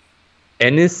 Yeah.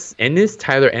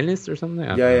 Tyler Ennis or something.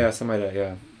 Yeah, something like that.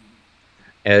 Yeah.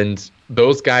 And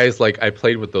those guys, like I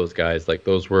played with those guys. Like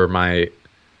those were my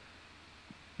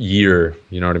year.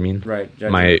 You know what I mean? Right.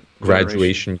 My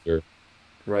graduation year.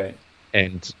 Right.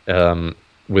 And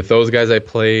with those guys I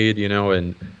played, you know,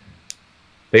 and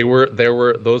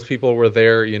those people were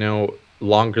there, you know,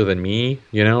 longer than me,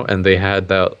 you know, and they had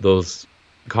those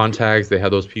contacts, they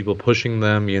had those people pushing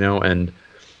them, you know, and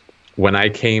when I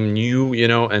came new, you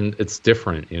know, and it's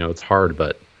different, you know, it's hard,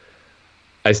 but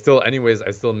I still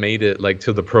made it like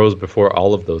to the pros before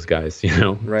all of those guys, you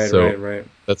know. Right.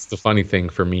 That's the funny thing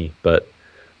for me, but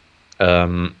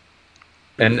and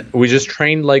we just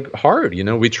trained like hard, you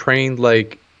know, we trained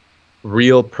like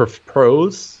real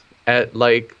pros at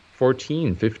like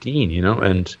 14, 15, you know,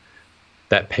 and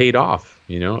that paid off,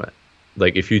 you know,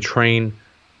 like if you train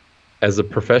as a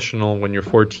professional when you're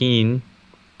 14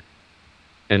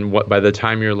 and by the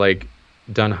time you're like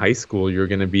done high school, you're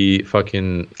going to be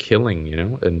fucking killing, you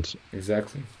know, and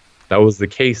exactly that was the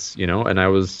case, you know, and I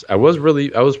was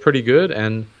pretty good.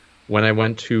 And when I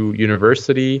went to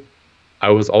university, I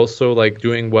was also like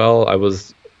doing well. I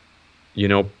was, you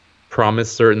know,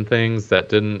 promised certain things that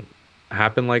didn't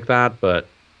happen like that, but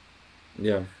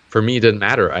yeah, for me it didn't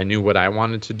matter. I knew what I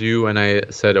wanted to do, and I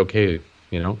said, okay,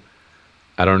 you know,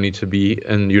 I don't need to be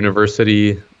in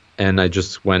university, and I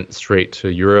just went straight to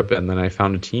Europe, and then I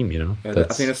found a team, you know. I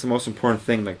think that's the most important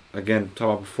thing, like again talked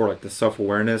about before, like the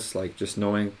self-awareness, like just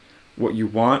knowing what you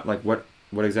want, like what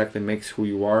exactly makes who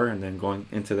you are, and then going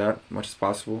into that as much as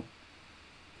possible,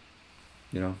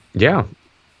 you know. Yeah.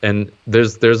 And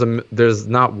there's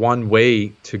not one way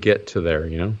to get to there,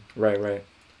 you know? Right.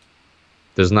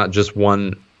 There's not just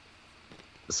one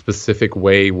specific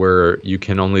way where you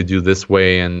can only do this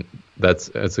way and it's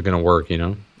going to work, you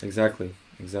know? Exactly.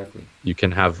 You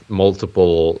can have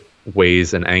multiple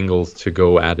ways and angles to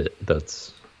go at it.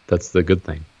 That's the good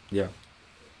thing. Yeah.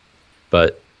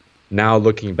 But now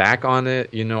looking back on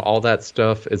it, you know, all that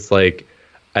stuff, it's like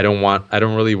I don't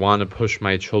really want to push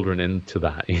my children into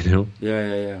that, you know?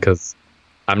 Yeah. Because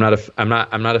I'm not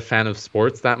a fan of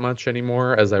sports that much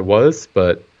anymore as I was,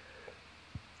 but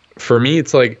for me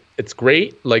it's like it's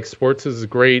great. Like sports is a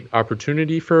great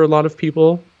opportunity for a lot of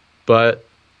people, but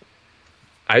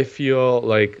I feel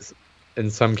like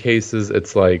in some cases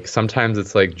it's like sometimes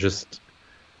it's like just,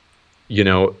 you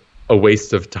know, a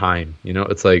waste of time, you know?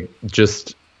 It's like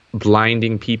just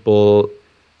blinding people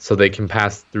so they can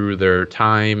pass through their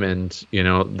time and, you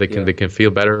know, they can feel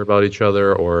better about each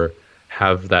other or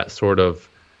have that sort of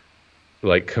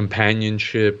like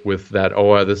companionship with that,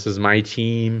 this is my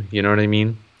team, you know what I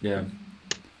mean? Yeah.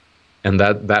 And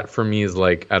that for me is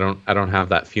like I don't have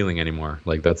that feeling anymore.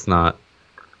 Like that's not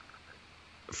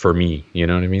for me, you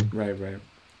know what I mean? Right.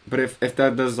 But if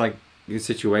that does like a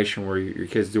situation where your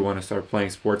kids do want to start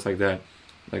playing sports like that,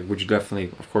 like would you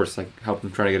definitely, of course, like help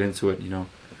them try to get into it, you know?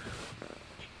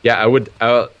 Yeah, I would.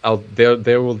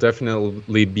 There will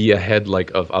definitely be ahead like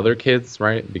of other kids,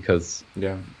 right? Because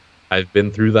I've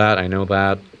been through that. I know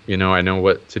that. You know, I know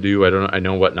what to do. I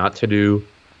know what not to do.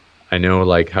 I know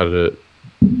like how to,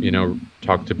 you know,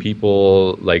 talk to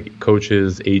people, like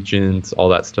coaches, agents, all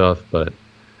that stuff. But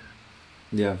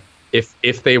yeah,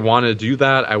 if they want to do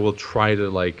that, I will try to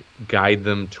like guide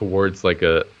them towards like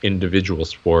a individual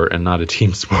sport and not a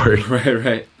team sport.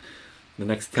 Right. The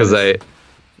next because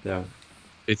yeah.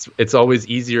 It's always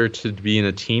easier to be in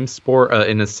a team sport,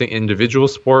 in an individual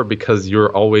sport, because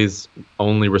you're always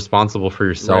only responsible for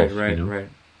yourself. Right. You know?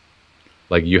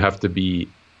 Like you have to be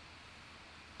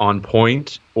on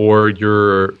point, or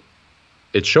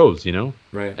it shows, you know.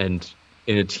 Right. And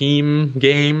in a team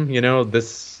game, you know,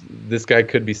 this guy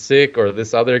could be sick, or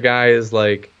this other guy is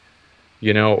like,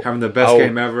 you know, having the best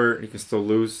game ever, you can still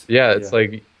lose. Yeah, it's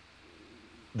like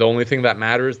the only thing that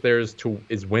matters there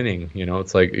is winning. You know,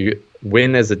 it's like you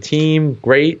win as a team,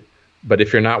 great, but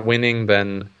if you're not winning,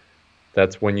 then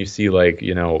that's when you see like,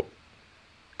 you know,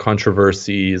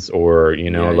 controversies, or you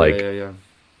know,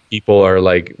 people are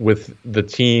like with the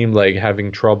team like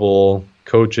having trouble,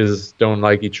 coaches don't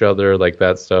like each other, like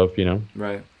that stuff, you know.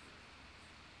 Right.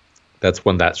 That's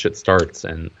when that shit starts,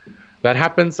 and that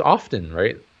happens often,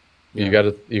 right? You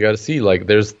gotta see, like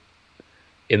there's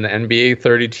in the NBA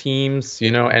 30 teams,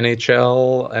 you know,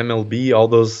 NHL, MLB, all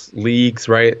those leagues,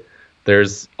 right?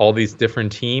 There's all these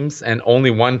different teams, and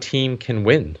only one team can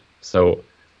win. So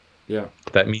Yeah.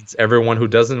 that means everyone who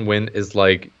doesn't win is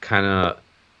like kind of,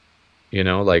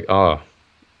 like, oh,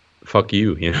 fuck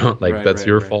you, like Right, that's right,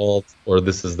 your right. fault, or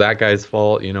this is that guy's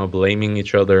fault, blaming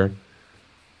each other.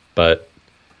 But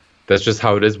that's just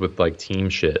how it is with like team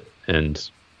shit and,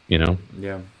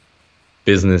 Yeah.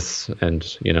 business, and,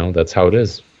 that's how it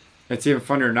is. It's even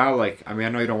funnier now. Like, I mean, I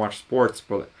know you don't watch sports,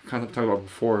 but kind of talked about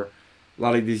before. A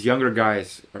lot of these younger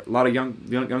guys, a lot of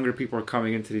younger people are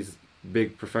coming into these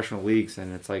big professional leagues,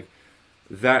 and it's like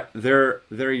that their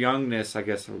youngness, I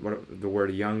guess, what the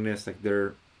word youngness, like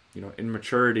their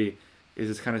immaturity, is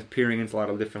just kind of peering into a lot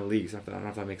of different leagues. I don't know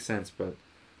if that makes sense, but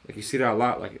like you see that a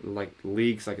lot, like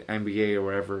leagues like NBA or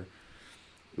whatever.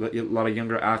 A lot of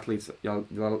younger athletes, a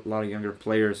lot of younger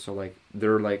players. So like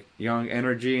they're like young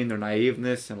energy and their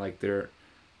naiveness and like their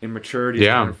immaturity is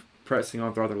kind of pressing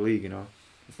on throughout the league.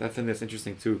 I think that's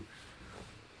interesting too.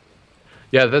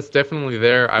 Yeah, that's definitely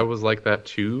there. I was like that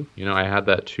too. I had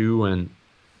that too, and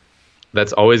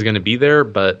that's always going to be there.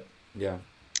 But Yeah.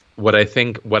 what I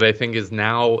think is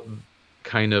now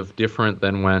kind of different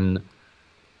than when,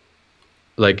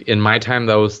 like in my time,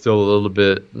 that was still a little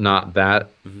bit not that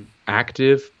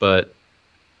active, but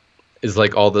is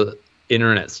like all the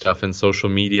internet stuff and social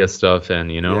media stuff,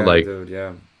 and Yeah, like dude,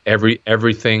 yeah.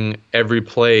 everything, every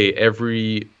play,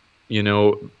 every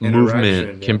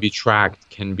movement can yeah. be tracked,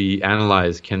 can be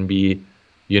analyzed, can be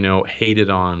hated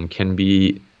on, can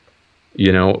be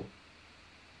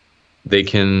they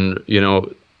can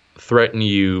threaten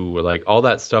you, like all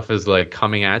that stuff is like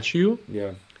coming at you.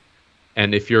 Yeah.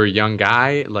 And if you're a young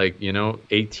guy, like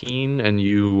 18, and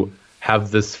you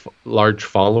have this large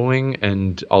following,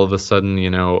 and all of a sudden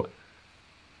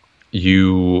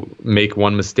you make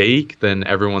one mistake, then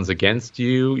everyone's against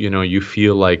you. You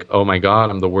feel like, oh my God,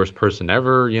 I'm the worst person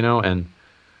ever, and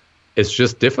it's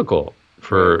just difficult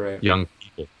for Right. young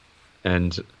people.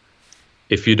 And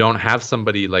if you don't have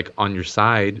somebody like on your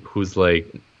side who's like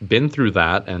been through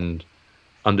that and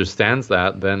understands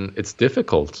that, then it's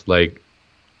difficult. Like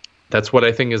that's what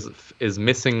I think is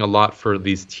missing a lot for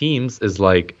these teams, is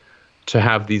like to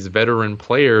have these veteran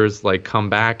players like come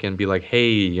back and be like,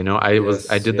 hey,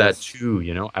 I did that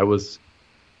too,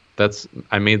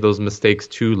 I made those mistakes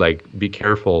too, like be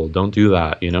careful, don't do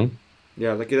that.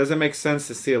 Yeah, like it doesn't make sense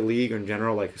to see a league in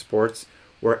general, like sports,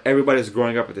 where everybody's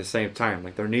growing up at the same time.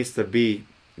 Like there needs to be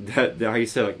that how you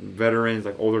say, like veterans,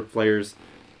 like older players,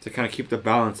 to kind of keep the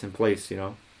balance in place.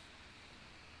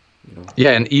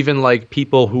 Yeah, and even like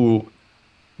people who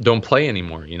don't play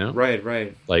anymore.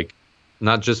 Right. Like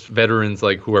not just veterans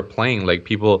like who are playing, like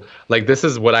people, like this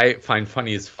is what I find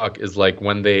funny as fuck, is like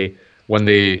when a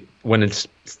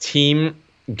team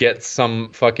gets some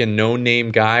fucking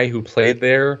no-name guy who played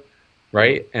there,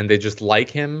 right? And they just like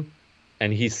him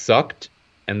and he sucked,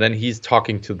 and then he's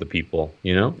talking to the people,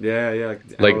 Yeah,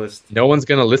 like analyst. no one's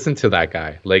gonna listen to that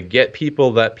guy. Like get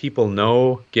people that people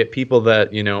know, get people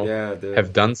that Yeah, dude.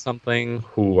 have done something,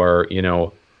 who are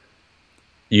their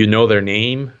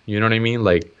name, you know what I mean?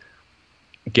 Like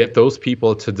get those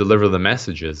people to deliver the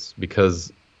messages,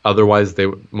 because otherwise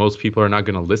most people are not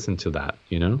going to listen to that,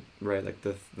 Right, like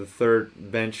the third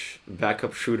bench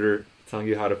backup shooter telling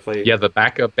you how to play. Yeah, the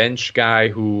backup bench guy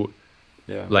who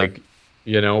like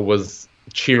was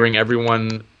cheering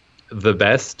everyone the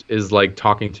best is like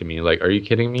talking to me like, are you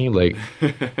kidding me? Like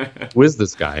who is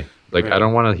this guy? Like Right. I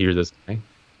don't want to hear this guy.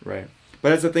 Right. But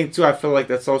that's the thing too, I feel like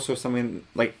that's also something,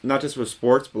 like not just with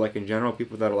sports, but like in general,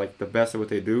 people that are like the best at what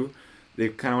they do, they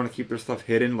kind of want to keep their stuff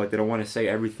hidden. Like they don't want to say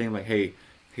everything, like, hey,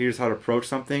 here's how to approach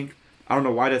something. I don't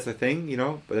know why that's a thing,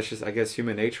 but that's just, I guess,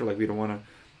 human nature. Like we don't want to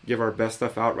give our best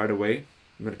stuff out right away.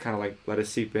 I'm going to kind of like let it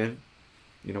seep in,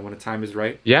 when the time is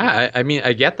right. Yeah, I mean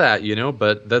I get that,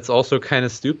 but that's also kind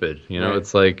of stupid, Right.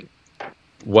 It's like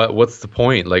what's the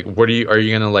point? Like are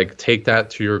you gonna like take that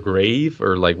to your grave,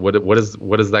 or like what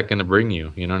is that gonna bring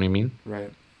you? You know what I mean?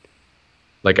 Right.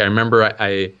 Like I remember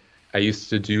I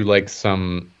used to do like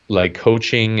some like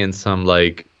coaching and some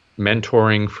like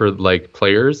mentoring for like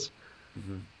players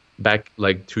back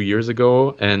like 2 years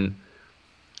ago, and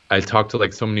I talked to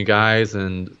like so many guys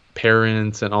and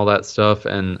parents and all that stuff,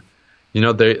 and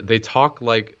they talk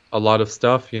like a lot of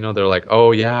stuff, they're like,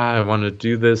 oh yeah, I want to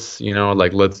do this,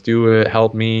 like let's do it,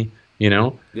 help me,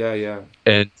 Yeah.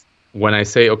 and when I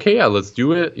say, okay, yeah, let's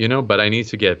do it, but I need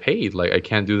to get paid, like I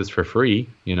can't do this for free,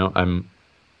 I'm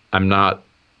not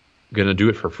gonna do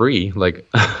it for free, like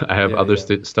I have other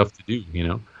stuff to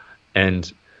do,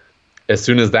 and as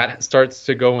soon as that starts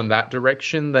to go in that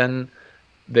direction, then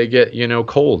they get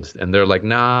cold, and they're like,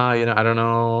 nah, I don't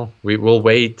know, we'll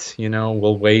wait,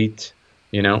 we'll wait,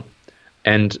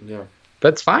 and Yeah.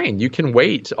 that's fine, you can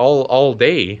wait all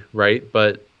day, right?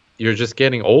 But you're just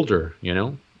getting older,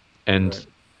 and Right.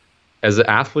 as an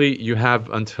athlete, you have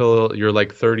until you're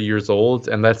like 30 years old,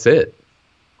 and that's it.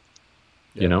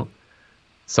 Yeah.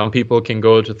 Some people can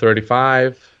go to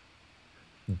 35.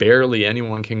 Barely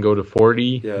anyone can go to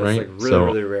 40, Yeah, it's right? like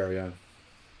really rare. Yeah.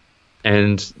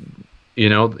 And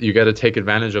you got to take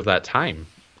advantage of that time.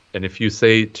 And if you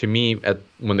say to me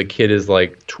when the kid is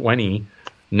like 20,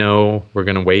 no, we're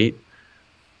gonna wait,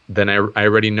 then I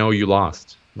already know you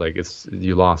lost. Like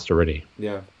you lost already.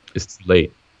 Yeah. It's too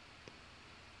late.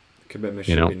 Commitment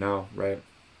You should know? be now, right?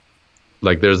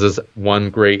 Like there's this one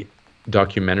great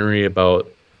documentary about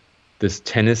this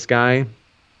tennis guy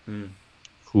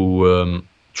who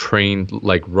trained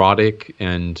like Roddick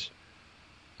and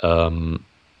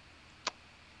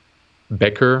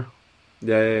Becker,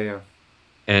 Yeah.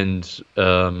 and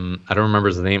I don't remember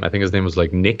his name. I think his name was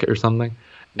like Nick or something.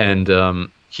 And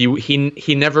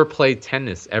he never played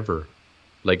tennis ever.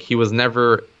 Like he was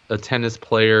never a tennis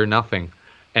player, nothing.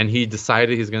 And he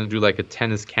decided he's going to do like a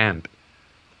tennis camp.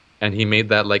 And he made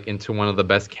that like into one of the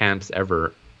best camps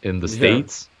ever in the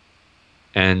States.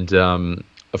 And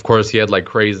of course he had like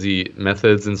crazy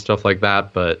methods and stuff like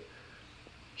that, but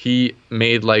he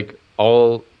made like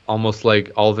almost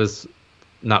like all of his,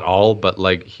 not all, but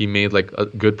like he made like a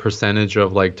good percentage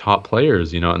of like top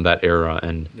players, in that era.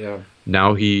 And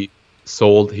now he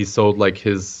sold like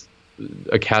his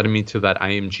academy to that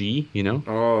IMG,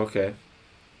 Oh, okay.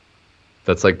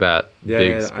 that's like that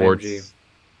big sports IMG.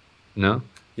 no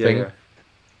Yeah, thing. yeah.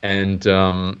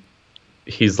 And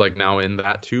he's like now in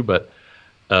that too, but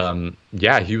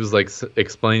he was like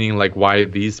explaining like why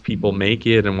these people make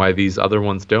it and why these other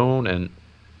ones don't. And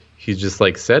he just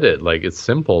like said it like it's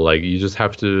simple, like you just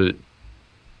have to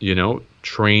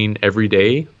train every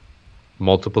day,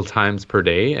 multiple times per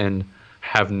day, and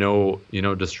have no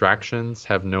distractions,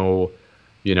 have no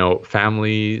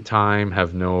family time,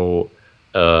 have no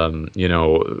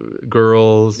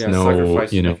girls, Yeah, no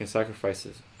sacrifices, making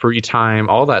sacrifices. free time,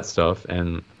 all that stuff,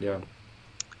 and Yeah.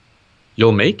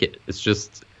 you'll make it.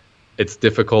 It's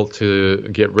difficult to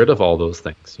get rid of all those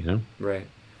things, Right.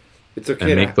 It's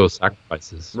okay and make those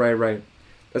sacrifices. Right.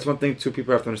 That's one thing too.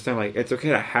 People have to understand. Like, it's okay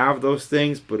to have those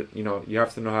things, but you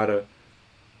have to know how to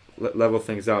level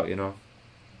things out.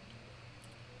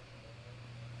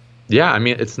 Yeah, I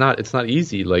mean, it's not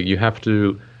easy. Like you have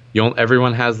to,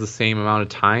 everyone has the same amount of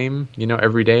time,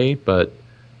 every day, but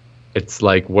it's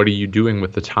like, what are you doing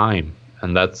with the time?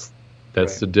 And that's Right.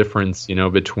 the difference,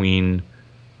 between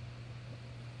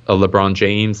a LeBron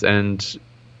James and,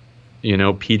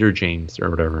 Peter James or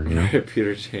whatever,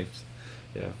 Peter James.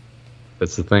 Yeah.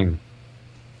 That's the thing.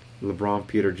 LeBron,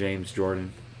 Peter James,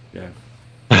 Jordan. Yeah.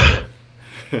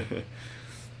 Yeah,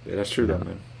 that's true though,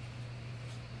 man.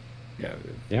 Yeah.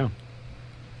 Dude. Yeah.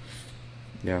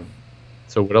 Yeah.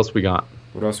 So what else we got?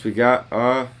 What else we got?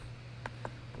 What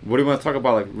do you want to talk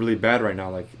about, like, really bad right now,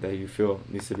 like, that you feel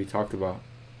needs to be talked about,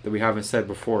 that we haven't said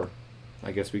before?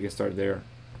 I guess we can start there.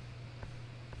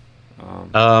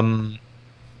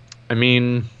 I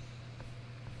mean,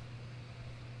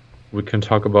 we can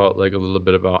talk about like a little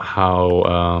bit about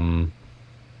how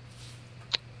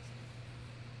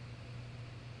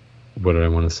what did I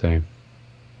want to say?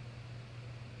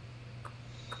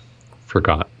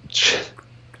 Forgot.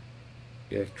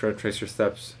 Yeah, try to trace your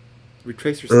steps.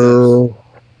 Retrace your steps.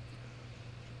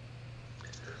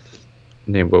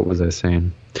 Name, what was I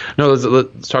saying? No,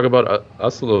 let's talk about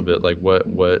us a little bit. Like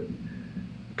what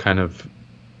kind of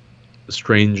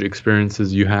strange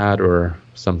experiences you had or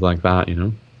something like that,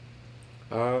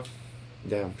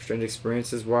 Yeah, strange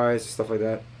experiences wise, stuff like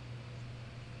that.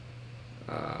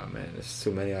 Man, there's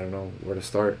too many. I don't know where to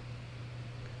start.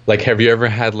 Like, have you ever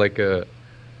had like a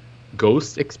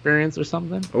ghost experience or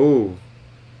something? Oh,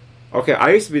 okay.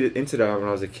 I used to be into that when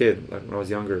I was a kid, like when I was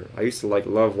younger. I used to like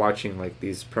love watching like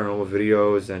these paranormal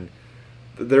videos, and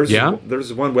there's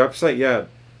one website. Yeah,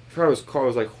 I forgot what it was called. It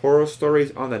was like Horror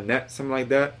Stories on the Net, something like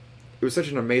that. It was such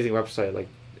an amazing website. Like,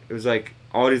 it was like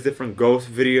all these different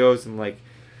ghost videos and like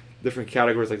different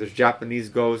categories. Like, there's Japanese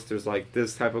ghosts, there's like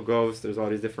this type of ghost, there's all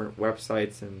these different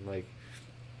websites and like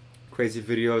crazy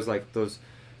videos. Like the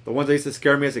ones that used to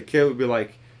scare me as a kid would be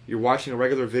like, you're watching a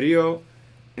regular video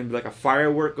and be like a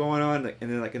firework going on,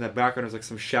 and then like in the background there's like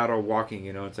some shadow walking.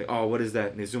 It's like, oh, what is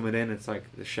that? And they zoom it in, it's like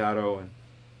the shadow, and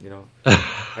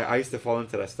I used to fall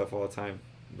into that stuff all the time.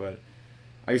 But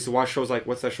I used to watch shows like,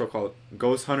 what's that show called?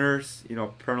 Ghost Hunters,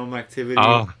 Paranormal Activity.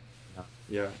 Oh.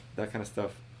 Yeah, that kind of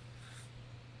stuff.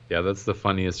 Yeah, that's the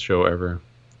funniest show ever.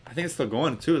 I think it's still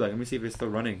going too. Like, let me see if it's still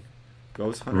running.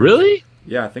 Ghost Hunters. Really?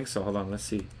 Yeah, I think so. Hold on, let's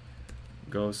see.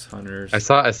 Ghost Hunters. I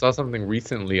saw something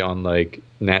recently on like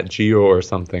Nat Geo or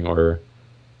something, or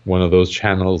one of those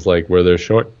channels like where they're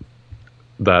short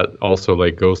that also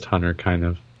like Ghost Hunter kind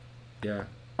of. Yeah.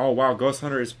 Oh wow, Ghost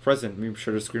Hunter is present. Let me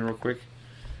share the screen real quick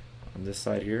on this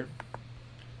side here.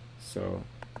 So,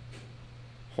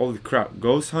 holy crap,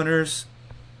 Ghost Hunters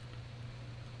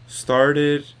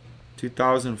started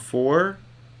 2004.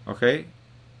 Okay.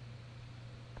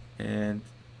 And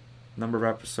number of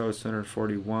episodes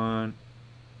 241.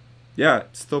 Yeah,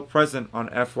 it's still present on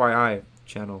FYI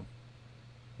channel.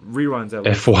 Reruns at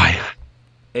least. FYI.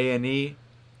 A&E.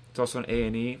 It's also on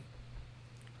A&E.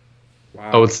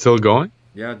 Wow. Oh, it's still going?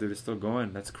 Yeah, dude, it's still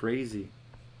going. That's crazy.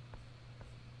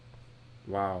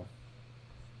 Wow.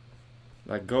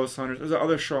 Like Ghost Hunters. There's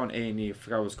another show on A&E. I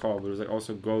forgot what it's called, but it was like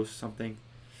also Ghost something.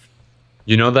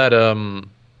 You know that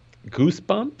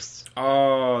Goosebumps?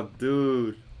 Oh,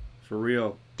 dude. For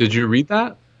real. Did you read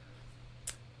that?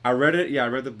 I read it. Yeah, I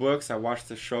read the books. I watched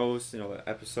the shows, the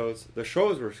episodes. The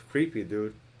shows were creepy,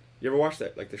 dude. You ever watch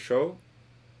that? Like the show?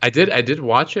 I did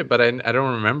watch it, but I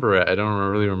don't remember it. I don't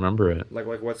really remember it. Like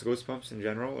what's Goosebumps in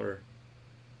general, or?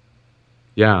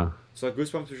 Yeah. So like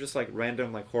Goosebumps was just like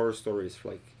random like horror stories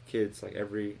for like kids. Like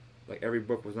every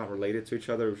book was not related to each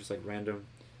other. It was just like random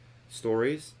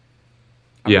stories.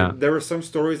 I mean, there were some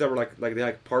stories that were like they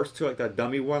had parts to it, like that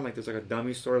dummy one. Like there's like a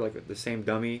dummy story, like the same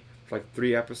dummy for like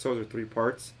 3 episodes or 3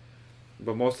 parts.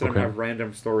 But most of them have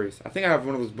random stories. I think I have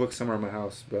one of those books somewhere in my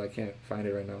house, but I can't find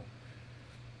it right now.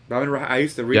 But I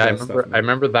used to read that stuff. I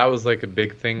remember that was like a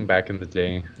big thing back in the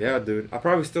day. Yeah, dude. I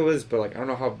probably still is, but like I don't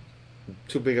know how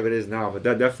too big of it is now. But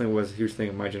that definitely was a huge thing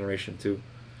in my generation too,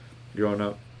 growing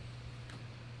up.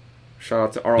 Shout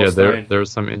out to R.L. Stein. Yeah, there were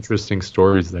some interesting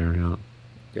stories there. Yeah.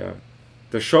 Yeah.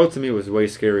 The show to me was way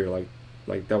scarier.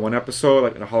 Like that one episode,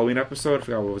 like in a Halloween episode, I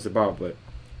forgot what it was about, but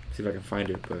see if I can find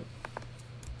it. But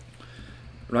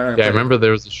I remember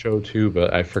there was a show too,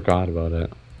 but I forgot about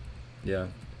it. Yeah,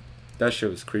 that shit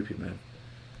was creepy, man.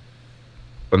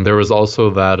 And there was also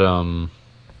that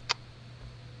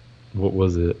what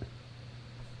was it?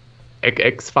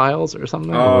 X-Files or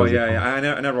something? Oh yeah. I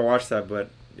never watched that, but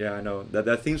yeah, I know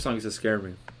that theme song used to scare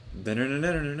me.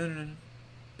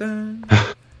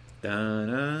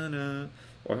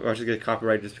 Or I should get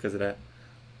copyright just because of that.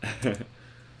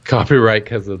 Copyright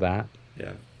because of that.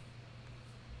 Yeah.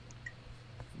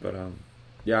 But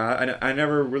yeah, I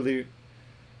never really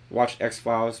watched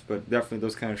X-Files, but definitely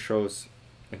those kind of shows,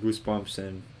 like Goosebumps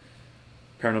and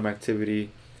Paranormal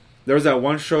Activity. There was that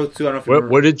one show too. I don't know if you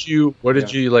remember. What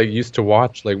did you like used to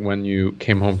watch like when you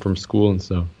came home from school and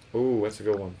stuff? Ooh, that's a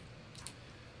good one.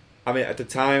 I mean, at the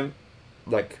time,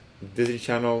 like Disney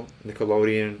Channel,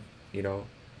 Nickelodeon,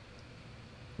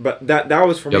 But that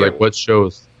was for me. Yeah, like what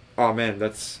shows? Oh man,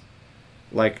 that's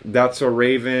like That's So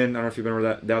Raven. I don't know if you remember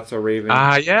that. That's So Raven.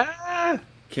 Ah, yeah.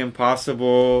 Kim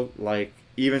Possible, like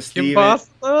Even Stevens,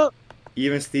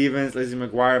 Lizzie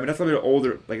McGuire. I mean, that's a little bit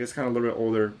older. Like it's kind of a little bit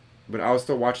older, but I was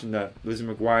still watching that. Lizzie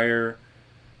McGuire.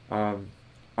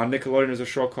 On Nickelodeon, there's a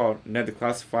show called Ned the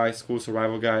Classified School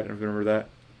Survival Guide. I don't know if you remember that.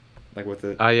 Like with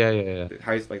the the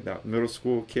high, like the middle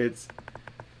school kids.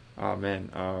 Oh man,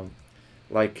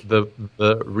 like the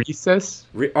Recess.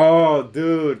 Oh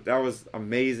dude, that was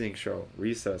amazing show.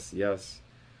 Recess, yes,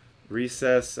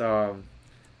 Recess. On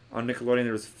Nickelodeon,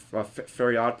 there was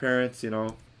Fairy Odd Parents.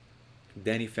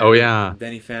 Danny Phantom. Oh yeah,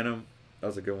 Danny Phantom. That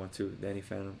was a good one too. Danny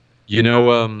Phantom.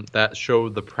 That show,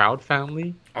 The Proud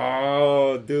Family.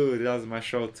 Oh dude, that was my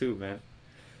show too, man.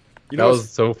 That was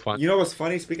so fun. You know what's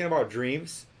funny? Speaking about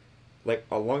dreams, like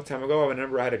a long time ago, I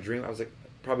remember I had a dream. I was like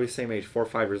probably the same age, 4 or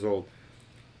 5 years old.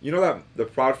 You know that the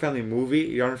Proud Family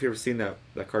movie? I don't know if you've ever seen that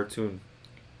cartoon.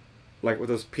 Like with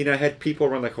those peanut head people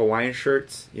wearing like Hawaiian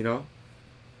shirts, I don't know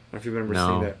if you remember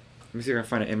seeing that. Let me see if I can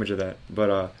find an image of that. But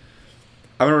I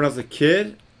remember when I was a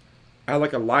kid, I had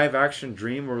like a live action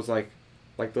dream where it was like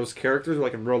those characters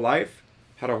like in real life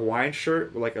had a Hawaiian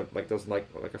shirt with like a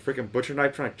freaking butcher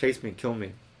knife trying to chase me and kill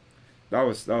me. That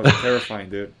was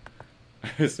terrifying, dude.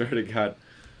 I swear to God.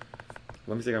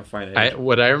 Let me see if I can find it.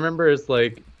 What I remember is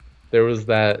like there was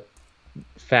that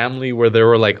family where they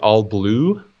were like all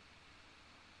blue.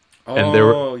 Oh, and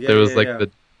there was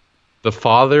the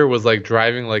father was like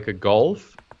driving like a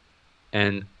Golf,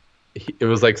 and it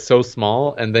was like so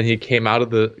small, and then he came out of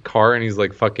the car and he's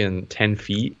like fucking 10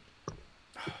 feet.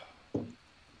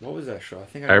 What was that show? I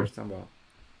think I know what you're talking about.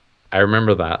 I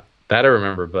remember that. That I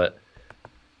remember,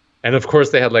 and of course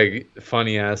they had like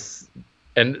funny ass,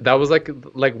 and that was like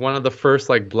one of the first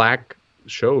like black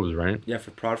shows, right? Yeah, for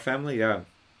Proud Family, yeah.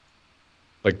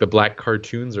 Like the black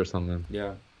cartoons or something.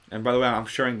 Yeah. And by the way, I'm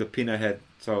sharing the peanut head.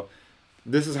 So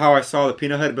this is how I saw the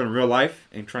peanut head, but in real life,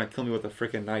 and trying to kill me with a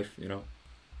freaking knife,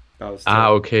 That was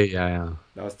okay, yeah.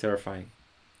 That was terrifying.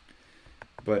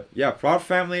 But yeah, Proud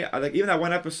Family. I like even that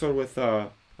one episode with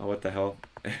oh, what the hell,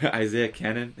 Isaiah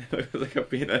Cannon. It was like a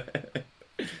peanut.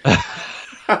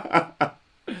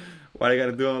 Why you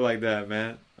gotta do him like that,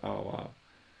 man? Oh wow.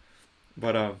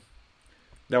 But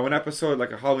that one episode,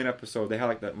 like a Halloween episode, they had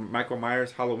like the Michael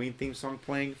Myers Halloween theme song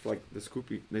playing for like the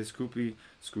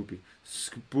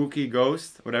spooky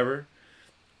ghost, whatever.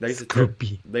 They used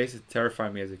to terrify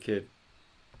me as a kid.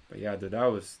 But yeah, dude, that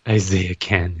was Isaiah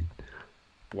Cannon.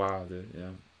 Wow, dude. Yeah.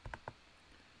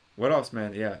 What else,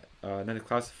 man? Yeah. Then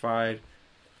Classified.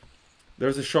 There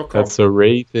was a show called That's a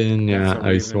Raven. Yeah, That's a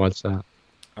I used to Raven. watch that.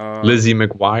 Lizzie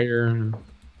McGuire.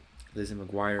 Lizzie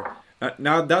McGuire.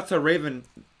 Now That's a Raven.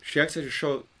 She actually had a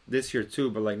show this year too,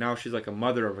 but like now she's like a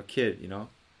mother of a kid, you know?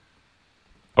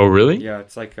 Oh, really? Yeah,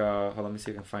 it's like hold on, let me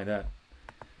see if I can find that.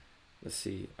 Let's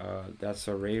see. That's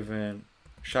a Raven.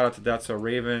 Shout out to That's a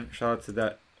Raven. Shout out to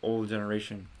that old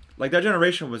generation. Like that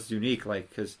generation was unique, like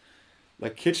because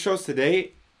like kids shows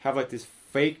today have like this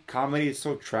fake comedy. It's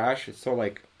so trash. It's so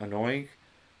like annoying,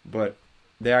 but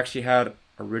they actually had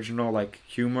original like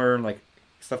humor, like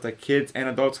stuff that kids and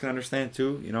adults can understand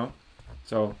too. You know,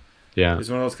 so Yeah. it's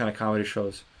one of those kind of comedy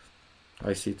shows.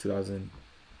 I see 2000.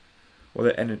 Well,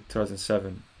 it ended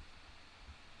 2007.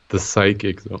 The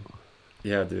Psychic, though.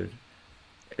 Yeah, dude.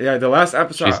 Yeah, the last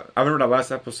episode. She's- I remember that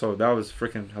last episode. That was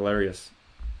freaking hilarious.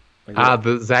 Like,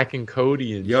 The Zack and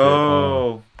Cody and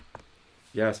yo.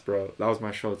 Yes, bro. That was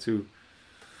my show too.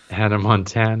 shit. Hannah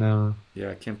Montana.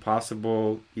 Yeah, Kim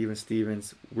Possible, Even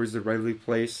Stevens. Where's the Riley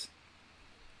Place?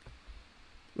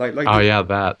 Like Oh, yeah,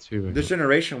 that, too. this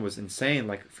generation was insane.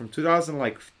 Like from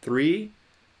 2003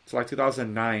 to like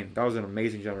 2009, that was an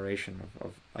amazing generation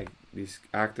of like these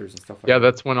actors and stuff like Yeah, that.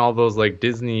 that's when all those, like,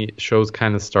 Disney shows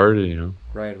kind of started, you know?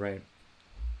 Right.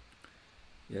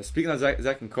 Yeah, speaking of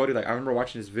Zack and Cody, like I remember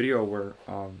watching this video where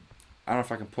I don't know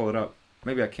if I can pull it up.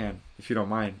 Maybe I can, if you don't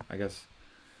mind, I guess.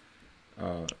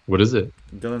 What is it?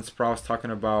 Dylan Sprouse talking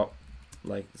about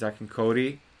like Zack and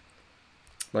Cody,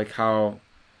 like how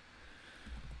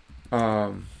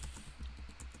when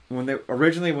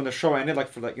the show ended, like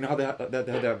for like you know how they had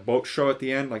that boat show at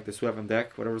the end, like the Sweat on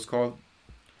Deck, whatever it's called.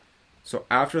 So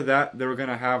after that, they were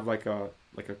gonna have like a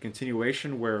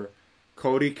continuation where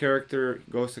Cody character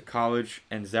goes to college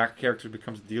and Zack character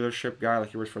becomes a dealership guy,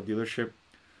 like he works for a dealership.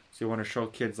 So you want to show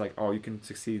kids like, oh, you can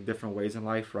succeed different ways in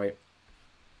life, right?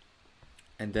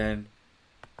 And then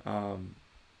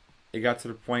it got to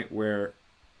the point where,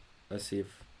 let's see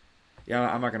if, yeah,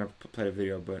 I'm not going to play the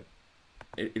video, but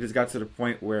it just got to the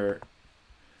point where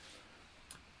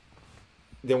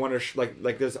they want to,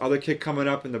 like this other kid coming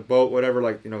up in the boat, whatever,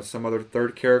 like, you know, some other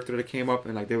third character that came up,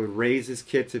 and like they would raise this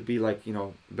kid to be like, you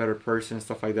know, a better person and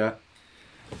stuff like that.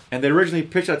 And they originally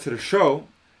pitched that to the show,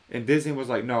 and Disney was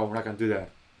like, no, we're not going to do that.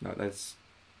 No, that's,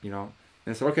 you know,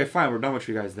 and I said, okay, fine, we're done with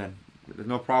you guys then. There's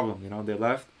no problem, you know. They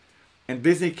left, and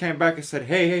Disney came back and said,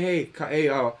 hey,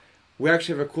 we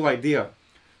actually have a cool idea.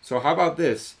 So how about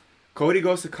this? Cody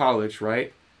goes to college,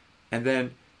 right? And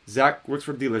then Zack works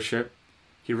for a dealership.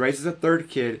 He raises a third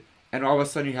kid, and all of a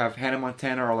sudden you have Hannah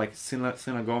Montana or like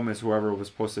Selena Gomez, whoever was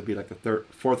supposed to be like the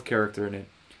fourth character in it,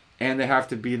 and they have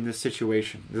to be in this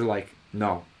situation. They're like,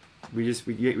 no, we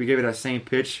gave it that same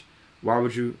pitch. Why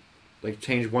would you like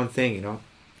change one thing, you know?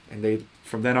 And they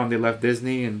from then on they left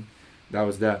Disney, and that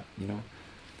was that, you know.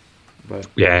 But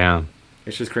Yeah.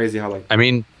 it's just crazy how like I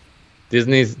mean,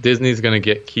 Disney's gonna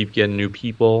keep getting new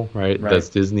people, right? Right. That's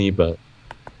Disney, but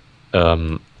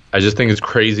I just think it's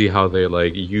crazy how they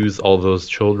like use all those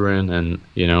children and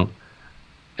you know,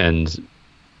 and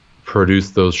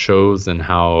produce those shows, and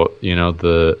how you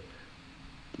know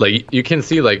like you can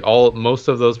see like most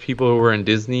of those people who were in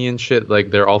Disney and shit, like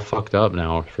they're all fucked up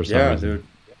now for some reason. dude.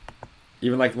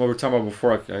 Even like what we were talking about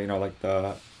before, like, you know, like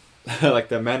the like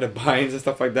the Amanda Bynes and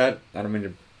stuff like that. I don't mean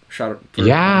to shout out.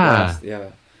 Yeah. Yeah.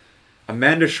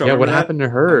 Amanda show. Yeah, what remember that? happened to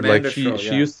her? Amanda Like she show, she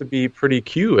yeah. used to be pretty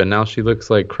cute, and now she looks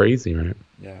like crazy, right?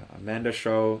 Yeah, Amanda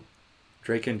show,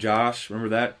 Drake and Josh. Remember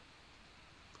that?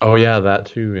 Oh yeah, that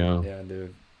too. Yeah. Yeah,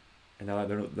 dude. And now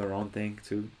they're their own thing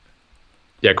too.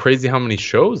 Yeah, crazy how many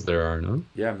shows there are, no?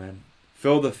 Yeah, man.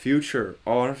 Phil the Future.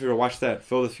 Oh, I don't know if you ever watched that.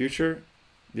 Phil the Future.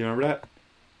 Do you remember that?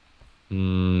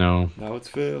 No. No, it's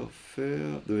Phil.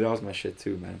 Dude, that was my shit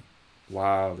too, man.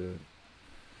 Wow, dude.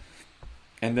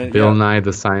 And then Bill yeah, Nye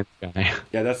the Science Guy.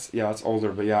 that's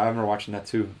older, but yeah, I remember watching that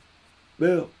too.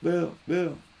 Bill.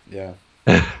 Yeah.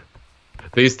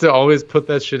 They used to always put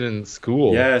that shit in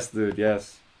school. Yes, dude.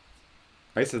 Yes.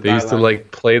 I used to. They die used to laughing.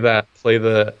 like play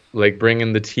the like bring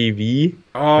in the TV.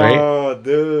 Oh,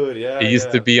 dude. Yeah. It used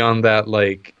yeah. to be on that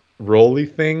like rolly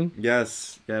thing,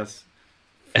 Yes.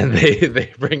 and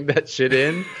they bring that shit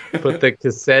in, put the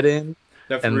cassette in,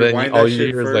 have to and then rewind all that you shit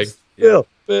hear is like, first. Bill,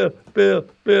 Bill, Bill,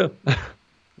 Bill.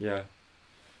 Yeah.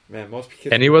 Man, most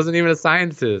kids. And he wasn't even a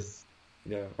scientist.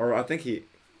 Yeah, or I think he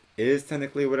is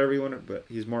technically whatever you want, but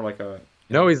he's more like a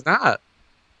No, he's not.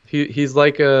 He's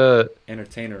like a.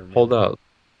 entertainer. Man. Hold up,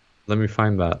 let me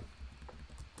find that.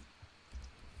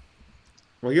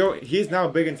 Well, he's now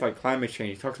big into like climate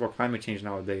change. He talks about climate change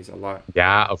nowadays a lot.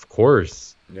 Yeah, of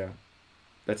course, Yeah,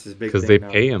 that's his big. because thing they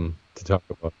now. pay him to talk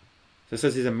about. So it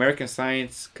says he's American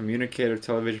science communicator,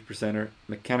 television presenter,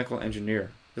 mechanical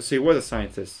engineer. So he was a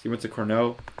scientist. He went to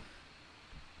Cornell.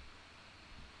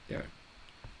 Yeah.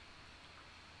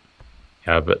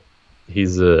 Yeah, but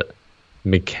he's a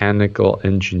mechanical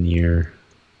engineer.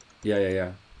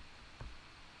 Yeah.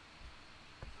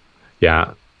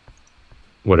 Yeah,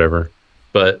 whatever.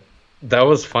 But that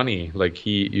was funny. Like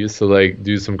he used to like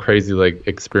do some crazy like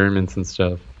experiments and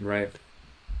stuff. Right.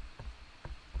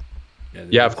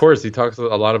 Yeah, of course he talks a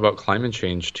lot about climate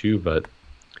change too, but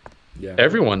Yeah.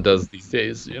 everyone does these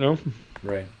days, you know?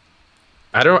 Right.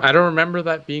 I don't remember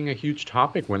that being a huge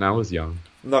topic when I was young.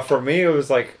 No, for me it was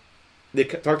like they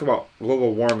talked about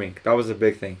global warming. That was a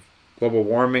big thing. Global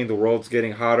warming, the world's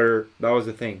getting hotter. That was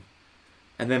the thing.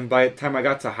 And then by the time I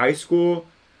got to high school,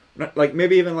 like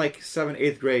maybe even like 7th,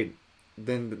 8th grade,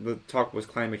 then the talk was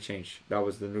climate change. That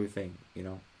was the new thing, you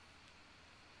know.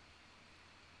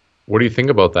 What do you think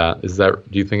about that?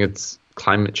 Do you think it's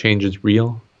climate change is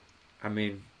real? I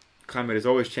mean, climate is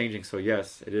always changing, so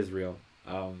yes, it is real.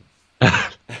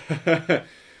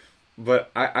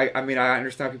 But I mean, I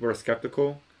understand people are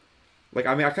skeptical. Like,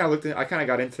 I mean, I kind of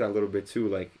got into that a little bit too.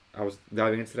 Like, I was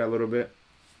diving into that a little bit.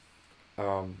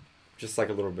 Just like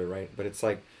a little bit, right? But it's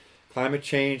like climate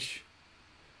change.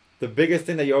 The biggest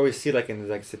thing that you always see, like in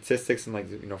like statistics and like,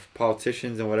 you know,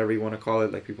 politicians and whatever you want to call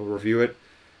it, like people review it.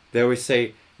 They always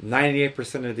say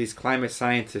 98% of these climate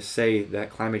scientists say that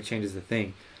climate change is the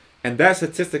thing. And that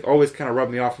statistic always kind of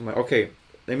rubbed me off. I'm like, okay,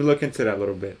 let me look into that a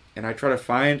little bit. And I try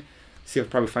to see if I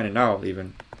probably find it now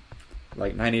even.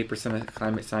 Like 98% of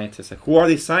climate scientists. Like, who are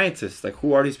these scientists? Like,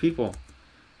 who are these people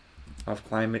of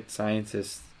climate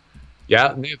scientists?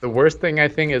 Yeah, the worst thing I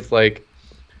think is like,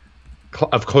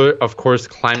 of course,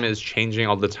 climate is changing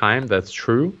all the time. That's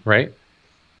true, right?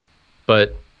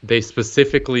 But they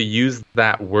specifically use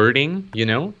that wording, you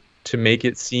know, to make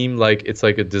it seem like it's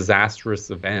like a disastrous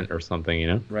event or something, you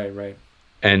know? Right.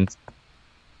 And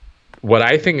what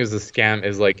I think is a scam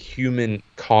is like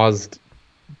human-caused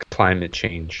climate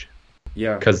change.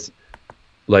 Yeah. Because,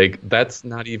 like, that's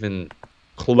not even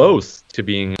close to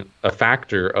being a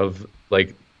factor of,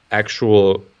 like,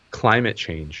 actual climate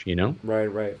change, you know?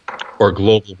 Right. Or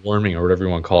global warming or whatever you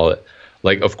want to call it.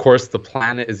 Like, of course, the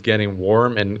planet is getting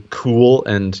warm and cool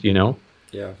and, you know?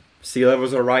 Yeah. Sea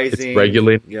levels are rising. It's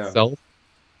regulating itself.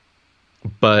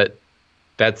 But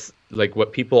that's, like,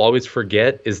 what people always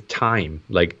forget is time.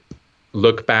 Like,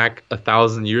 look back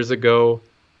 1,000 years ago,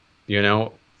 you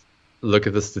know? Look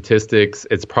at the statistics.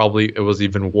 It was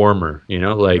even warmer, you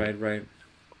know? Like, Right.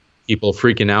 people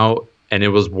freaking out, and it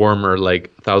was warmer,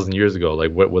 like, 1,000 years ago.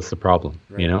 Like, what's the problem,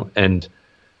 you know? And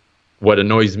what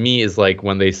annoys me is like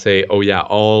when they say, "Oh yeah,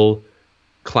 all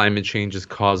climate change is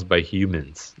caused by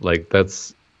humans." Like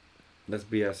that's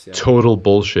BS. Yeah. Total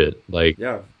bullshit. Like,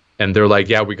 yeah. And they're like,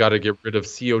 "Yeah, we got to get rid of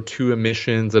CO2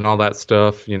 emissions and all that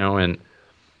stuff," you know. And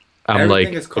I'm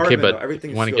everything like, is carbon, okay, but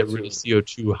everything if you want to get rid of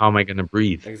CO2, how am I going to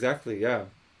breathe? Exactly. Yeah.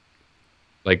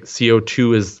 Like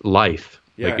CO2 is life.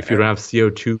 Yeah, like if you don't have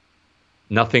CO2,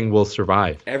 nothing will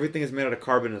survive. Everything is made out of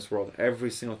carbon in this world. Every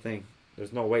single thing.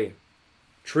 There's no way.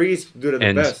 Trees do it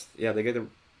the best. Yeah,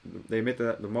 they emit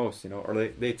the most, you know, or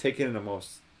they take in the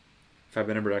most. If I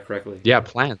remember that correctly. Yeah,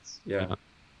 plants. Yeah.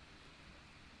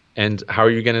 And how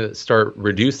are you going to start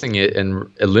reducing it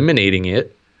and eliminating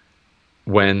it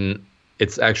when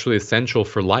it's actually essential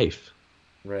for life?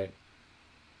 Right.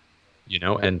 You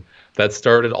know, and that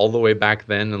started all the way back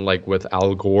then, and like with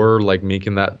Al Gore, like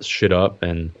making that shit up,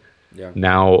 and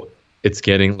now it's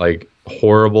getting like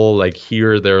horrible. Like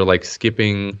here, they're like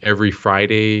skipping every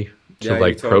Friday to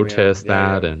like protest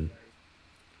that, and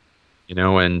you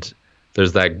know, and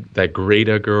there's that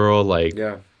Greta girl. Like,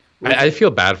 I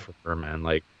feel bad for her, man.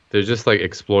 Like they're just like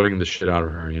exploiting the shit out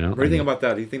of her. You know. What do you think about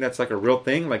that? Do you think that's like a real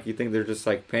thing? Like you think they're just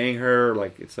like paying her?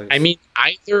 Like it's like. I mean,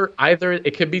 either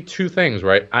it could be two things,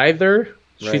 right? Either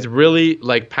she's really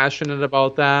like passionate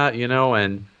about that, you know,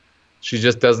 and she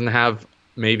just doesn't have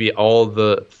maybe all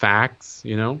the facts,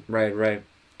 you know. Right.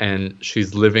 And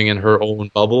she's living in her own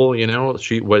bubble, you know.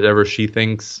 Whatever she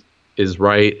thinks is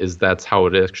right that's how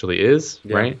it actually is,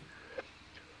 right?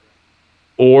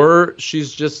 Or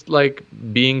she's just like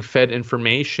being fed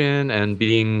information and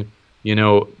being, you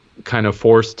know, kind of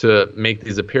forced to make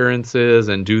these appearances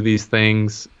and do these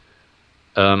things,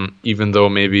 even though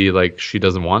maybe like she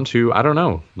doesn't want to. I don't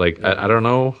know. Like I don't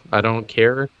know. I don't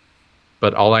care.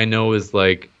 But all I know is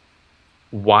like,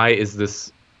 why is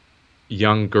this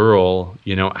young girl,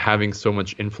 you know, having so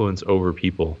much influence over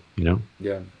people, you know?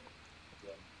 Yeah.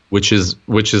 Which is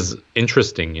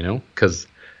interesting, you know, because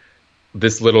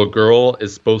this little girl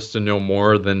is supposed to know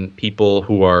more than people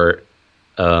who are,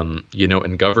 you know,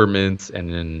 in governments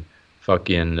and in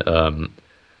fucking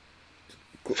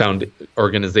found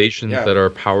organizations that are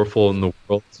powerful in the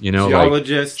world. You know,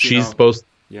 geologists. Like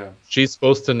she's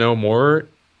supposed to know more,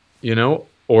 you know,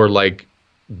 or like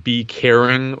be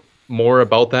caring more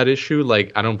about that issue.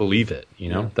 Like I don't believe it. You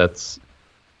know,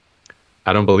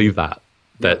 I don't believe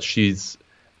that she's,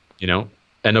 you know,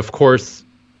 and of course.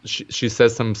 She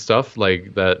says some stuff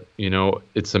like that, you know,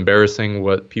 it's embarrassing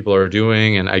what people are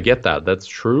doing, and I get that. That's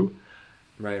true.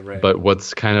 Right. But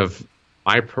what's kind of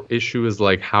my issue is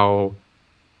like how,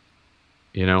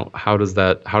 you know, how did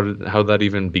that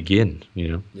even begin, you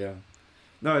know? Yeah.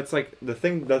 No, it's like the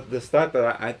thing that the stat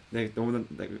that I think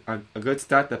a good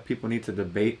stat that people need to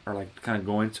debate or like kind of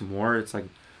go into more. It's like,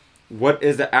 what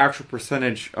is the actual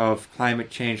percentage of climate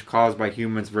change caused by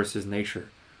humans versus nature?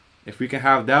 If we can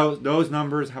have those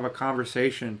numbers, have a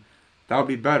conversation, that would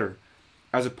be better.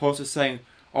 As opposed to saying,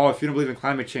 oh, if you don't believe in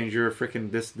climate change, you're a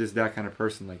freaking that kind of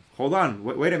person. Like, hold on,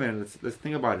 wait a minute, let's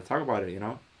think about it, talk about it, you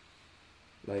know?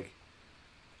 Like,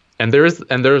 and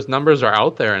there's numbers are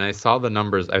out there, and I saw the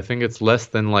numbers. I think it's less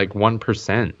than like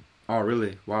 1%. Oh,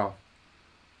 really? Wow.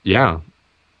 Yeah.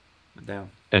 Damn.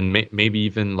 And maybe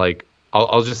even like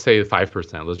I'll just say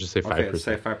 5%. Let's just say 5%. Okay,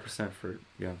 say 5% for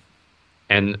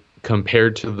And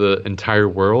compared to the entire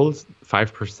world,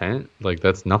 5%, like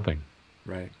that's nothing.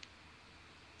 Right.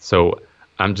 So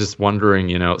I'm just wondering,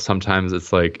 you know, sometimes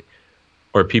it's like,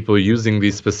 are people using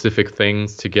these specific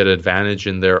things to get advantage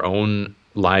in their own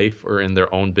life or in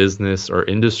their own business or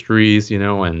industries, you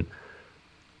know, and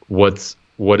what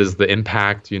is the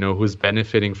impact, you know, who's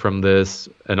benefiting from this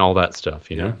and all that stuff,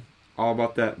 you know? All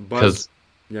about that buzz.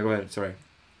 Yeah, go ahead. Sorry.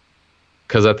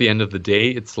 Because at the end of the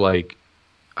day, it's like,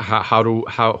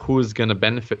 who's going to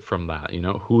benefit from that, you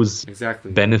know, who's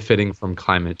benefiting from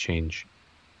climate change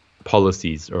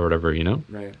policies or whatever, you know?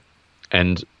 Right.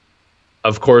 And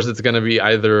of course it's going to be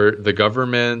either the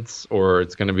governments or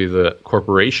it's going to be the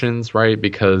corporations, right?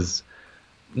 Because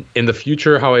in the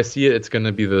future, how I see it, it's going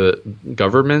to be the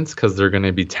governments, because they're going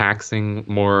to be taxing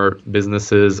more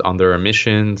businesses on their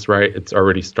emissions, right? It's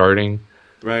already starting.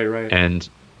 Right.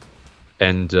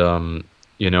 And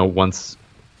you know, once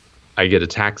I get a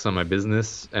tax on my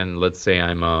business, and let's say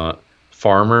I'm a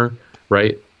farmer,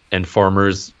 right? And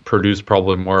farmers produce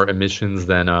probably more emissions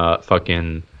than a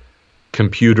fucking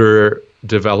computer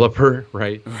developer,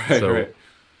 right? Right.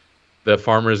 The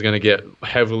farmer is going to get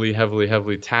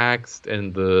heavily taxed,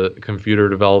 and the computer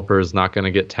developer is not going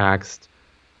to get taxed.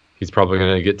 He's probably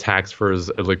going to get taxed for his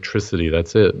electricity.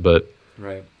 That's it. But,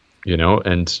 you know,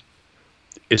 and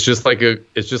it's just like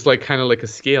kind of like a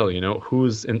scale, you know,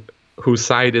 whose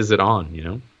side is it on, you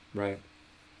know? Right.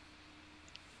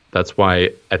 That's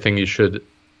why I think you should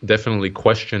definitely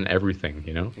question everything,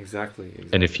 you know? Exactly.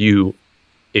 And if you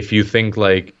think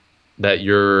like that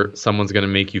someone's going to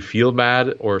make you feel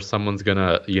bad, or someone's going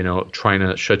to, you know, trying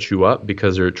to shut you up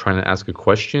because you're trying to ask a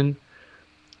question,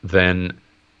 then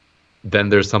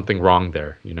there's something wrong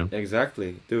there, you know?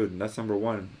 Exactly. Dude, that's number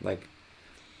one. Like,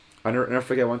 I never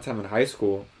forget one time in high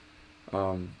school,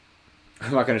 I'm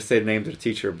not going to say the name of the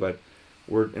teacher, but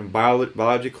we're in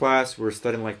biology class. We're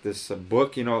studying like this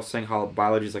book, you know, saying how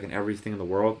biology is like in everything in the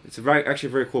world. It's actually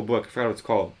a very cool book. I forgot what it's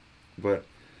called, but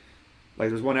like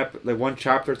there's one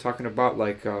chapter talking about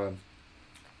like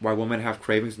why women have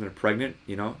cravings when they're pregnant,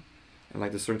 you know, and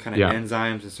like there's certain kind of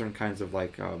enzymes and certain kinds of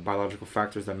like biological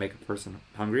factors that make a person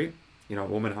hungry, you know, a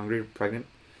woman hungry, pregnant.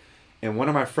 And one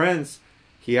of my friends,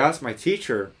 he asked my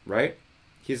teacher, right?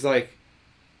 He's like,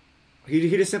 he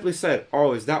just simply said,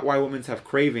 "Oh, is that why women have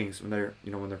cravings when they're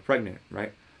pregnant,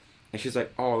 right?" And she's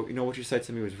like, "Oh, you know what you said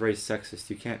to me was very sexist.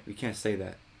 You can't say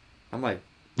that." I'm like,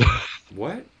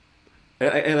 "What?"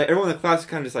 And like everyone in the class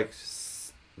kind of just like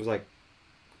was like,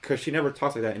 because she never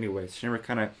talks like that anyways. She never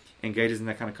kind of engages in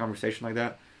that kind of conversation like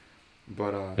that.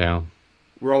 But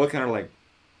we're all looking at her like,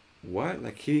 what?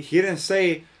 Like he didn't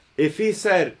say. If he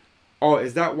said, "Oh,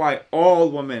 is that why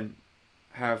all women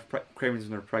have cravings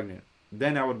when they're pregnant?"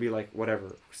 then I would be like,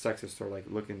 whatever, sexist or like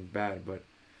looking bad. But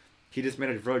he just made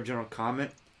a very general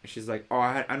comment, and she's like, "Oh,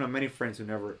 I know many friends who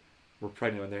never were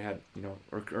pregnant when they had, you know,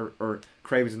 or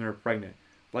cravings when they were pregnant."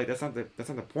 Like that's not the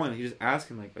point. He's just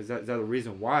asking like, is that the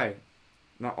reason why?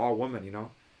 Not all women, you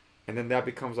know. and then that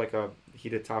becomes like a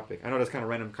heated topic. I know that's kind of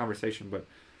random conversation, but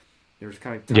there's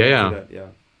kind of Yeah. that. Yeah.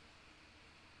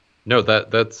 No,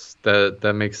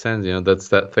 that makes sense. You know, that's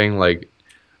that thing like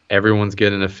everyone's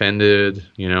getting offended,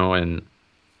 you know, and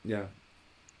Yeah.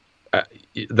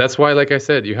 that's why, like I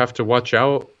said, you have to watch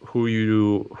out what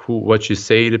you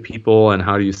say to people and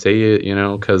how do you say it, you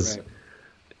know, because Right.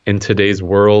 in today's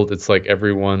world, it's like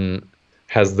everyone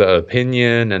has the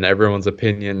opinion and everyone's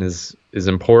opinion is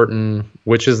important,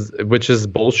 which is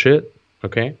bullshit.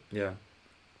 Okay. Yeah.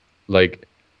 Like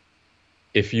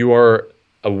if you are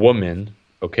a woman,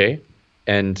 okay,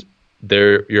 and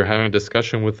you're having a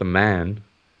discussion with a man,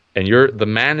 and the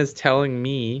man is telling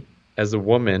me as a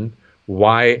woman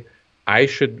why I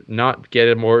should not get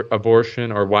a more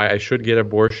abortion or why I should get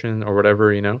abortion or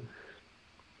whatever, you know.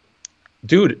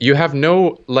 Dude, you have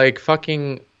no like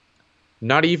fucking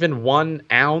not even 1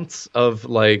 ounce of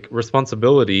like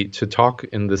responsibility to talk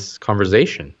in this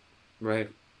conversation. Right.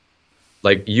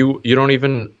 Like you don't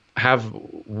even have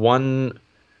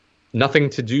nothing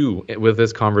to do with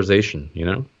this conversation, you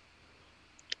know?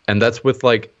 And that's with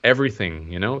like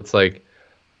everything, you know? It's like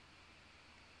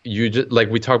you just like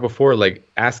we talked before, like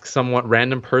ask someone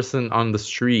random person on the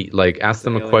street, like ask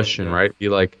them a question, yeah. right? Be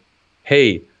like,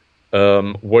 "Hey,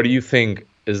 what do you think?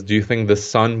 Do you think the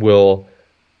sun will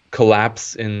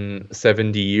collapse in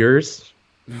 70 years?"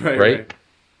 Right?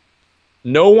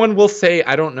 No one will say,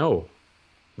 "I don't know."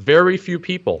 Very few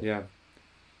people. Yeah.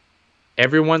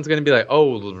 Everyone's going to be like,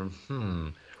 "Oh,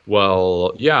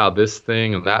 well, yeah, this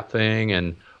thing and that thing,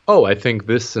 and oh, I think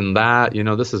this and that, you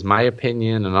know, this is my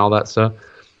opinion and all that stuff."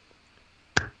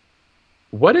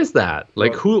 What is that?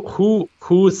 Like, who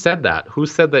said that? Who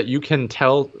said that you can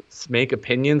make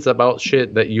opinions about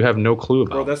shit that you have no clue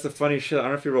about? Bro, that's the funny shit. I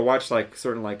don't know if you ever watch like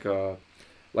certain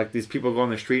like these people go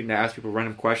on the street and they ask people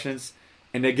random questions,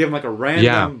 and they give them like a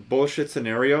random bullshit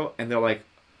scenario, and they're like,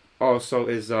 "Oh, so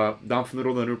is Dampf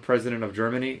Noodle the new president of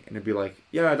Germany?" And it'd be like,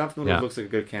 "Yeah, Dampf Noodle looks like a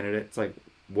good candidate." It's like,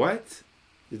 what?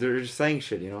 They're just saying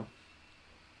shit, you know?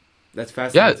 That's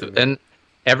fascinating. Yeah, and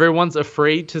everyone's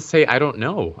afraid to say, "I don't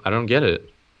know." I don't get it.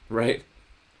 Right.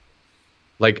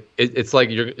 Like it's like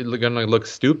you're gonna look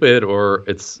stupid, or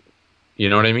it's, you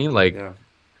know what I mean? Like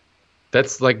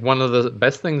that's like one of the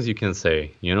best things you can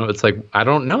say. You know, it's like I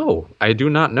don't know. I do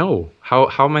not know. How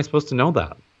am I supposed to know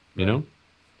that? You know.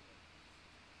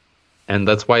 And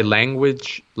that's why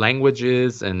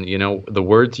languages and, you know, the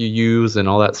words you use and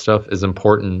all that stuff is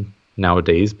important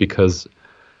nowadays, because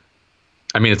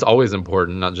I mean, it's always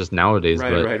important, not just nowadays,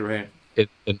 but right.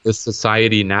 In this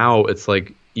society now, it's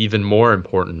like even more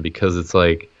important, because it's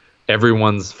like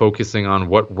everyone's focusing on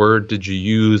what word did you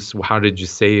use, how did you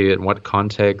say it, in what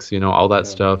context, you know, all that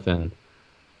stuff. And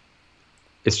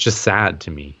it's just sad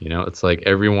to me, you know. It's like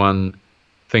everyone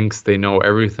thinks they know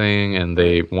everything and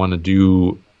they want to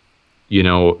do, you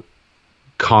know,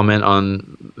 comment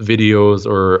on videos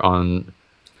or on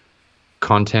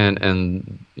content,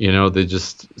 and, you know, they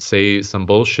just say some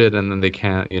bullshit and then they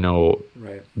can't, you know,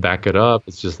 back it up.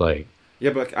 It's just like...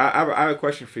 Yeah, but I have a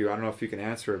question for you. I don't know if you can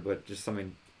answer it, but just something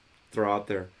to throw out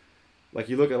there. Like,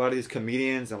 you look at a lot of these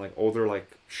comedians and, like, older, like,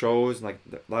 shows, like,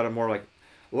 a lot of more, like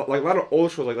a lot of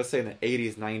old shows, like, let's say in the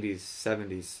 80s, 90s,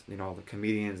 70s, you know, the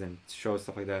comedians and shows,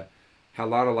 stuff like that, had a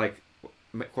lot of, like,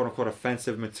 quote-unquote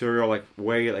offensive material, like,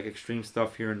 way, like, extreme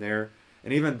stuff here and there.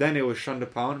 And even then, it was shunned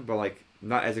upon, but, like,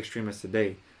 not as extreme as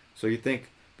today. So you think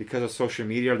because of social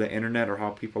media or the internet, or how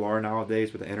people are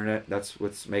nowadays with the internet, that's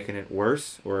what's making it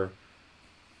worse? Or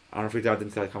I don't know if we dived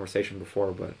into that conversation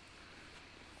before, but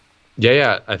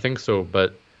yeah, I think so.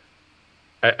 But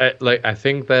I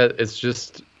think that it's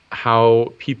just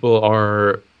how people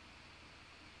are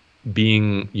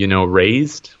being, you know,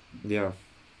 raised. Yeah.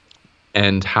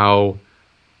 And how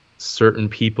certain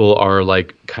people are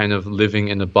like kind of living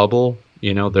in a bubble.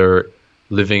 You know, they're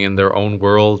living in their own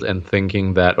world and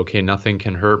thinking that, okay, nothing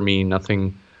can hurt me,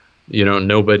 nothing, you know,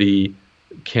 nobody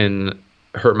can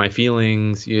hurt my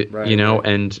feelings, you know,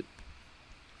 and,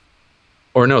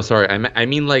 or no, sorry, I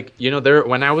mean, like, you know,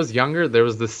 when I was younger, there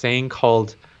was this saying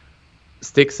called,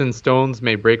 "Sticks and stones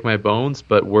may break my bones,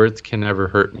 but words can never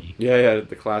hurt me." Yeah,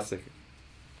 the classic.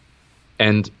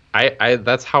 And I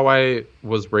that's how I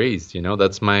was raised, you know,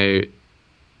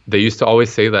 they used to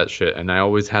always say that shit, and I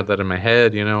always had that in my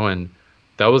head, you know, and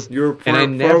that was, and I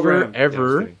never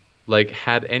ever like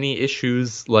had any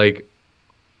issues like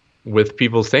with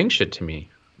people saying shit to me.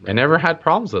 I never had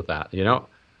problems with that, you know,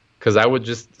 because I would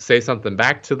just say something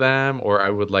back to them, or I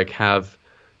would like have,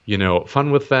 you know,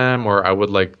 fun with them, or I would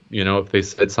like, you know, if they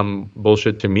said some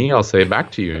bullshit to me, I'll say it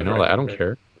back to you, you know, like I don't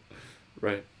care.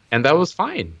 Right. And that was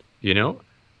fine, you know.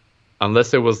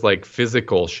 unless it was like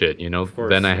physical shit,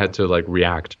 then I had to like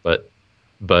react.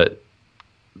 But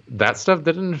that stuff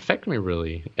didn't affect me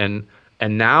really. And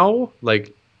now,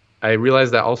 like, I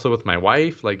realized that also with my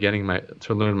wife, like getting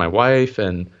to learn my wife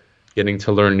and getting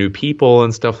to learn new people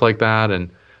and stuff like that. And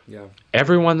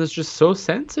everyone is just so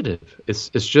sensitive. It's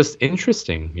just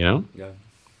interesting, Yeah.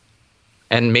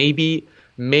 And maybe,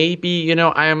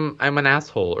 I'm an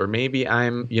asshole, or maybe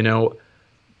I'm,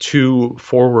 too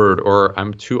forward, or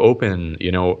I'm too open,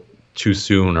 too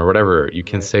soon, or whatever. You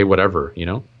can say whatever,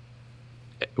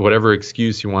 whatever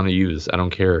excuse you want to use. I don't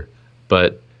care.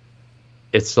 But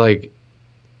it's like,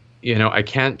 I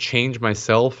can't change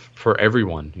myself for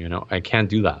everyone, I can't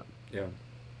do that. Yeah.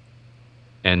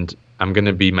 And I'm going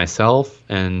to be myself.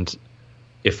 And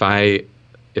if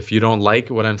you don't like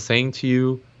what I'm saying to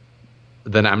you,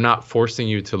 then I'm not forcing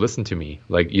you to listen to me.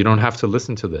 Like, you don't have to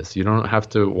listen to this. You don't have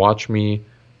to watch me.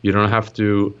 You don't have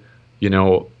to,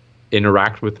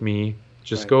 interact with me.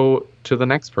 Just go to the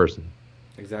next person.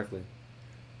 Exactly.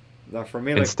 Now, for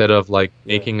me, instead of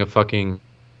making a fucking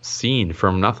scene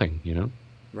from nothing,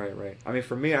 Right. I mean,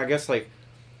 for me, I guess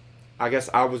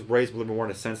I was raised a little bit more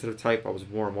in a sensitive type. I was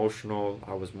more emotional.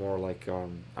 I was more like,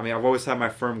 I've always had my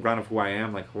firm ground of who I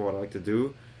am, like what I like to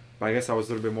do. But I guess I was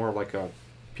a little bit more of like a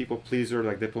people pleaser,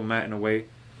 like diplomat in a way.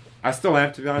 I still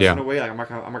am, to be honest, in a way. Like, I'm not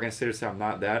gonna sit here and say I'm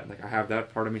not that. Like, I have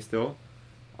that part of me still.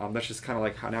 That's just kind of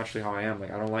like naturally how I am.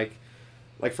 Like, I don't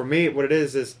like for me, what it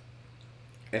is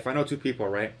if I know two people,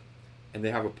 right, and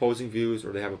they have opposing views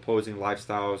or they have opposing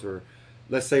lifestyles, or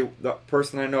let's say the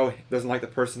person I know doesn't like the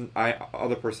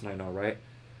other person I know, right?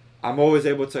 I'm always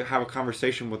able to have a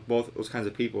conversation with both those kinds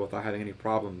of people without having any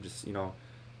problem. Just,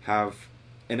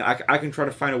 and I can try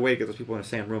to find a way to get those people in the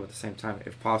same room at the same time,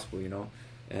 if possible,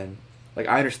 And like,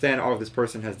 I understand, this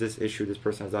person has this issue, this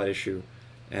person has that issue,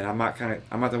 and I'm not the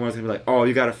one who's gonna be like, oh,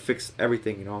 you gotta fix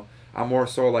everything, I'm more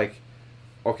so like,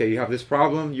 okay, you have this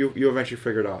problem, you eventually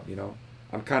figure it out,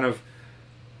 I'm kind of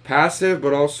passive,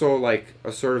 but also like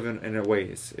assertive in a way.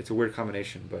 It's a weird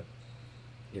combination, but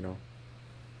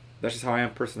that's just how I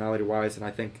am personality wise. And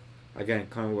I think, again,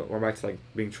 kind of we're back to like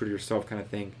being true to yourself kind of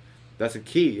thing. That's a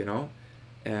key,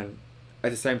 And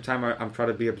at the same time, I'm trying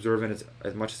to be observant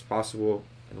as much as possible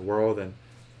in the world, and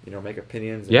make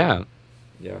opinions. And,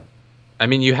 yeah. I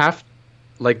mean, you have,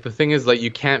 like, the thing is, like, you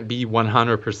can't be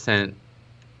 100%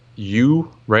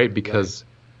 you, right? Because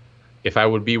if I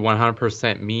would be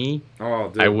 100% me,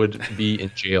 I would be in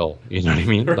jail. You know what I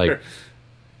mean? Like,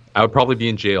 I would probably be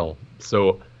in jail.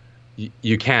 So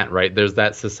you can't, right? There's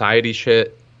that society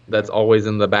shit that's always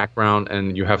in the background,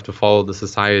 and you have to follow the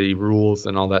society rules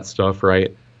and all that stuff,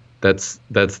 right? That's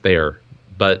there.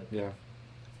 But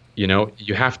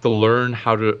you have to learn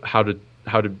how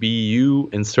to be you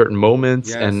in certain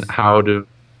moments, and how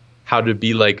to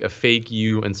be like a fake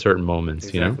you in certain moments.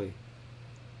 Exactly.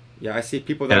 Yeah, I see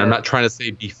people that. And I'm not trying to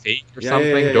say be fake or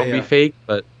something. Don't be fake,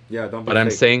 but don't. But I'm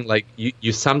saying, like,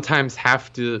 you sometimes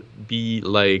have to be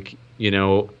like,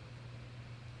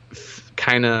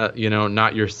 kind of,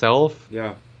 not yourself.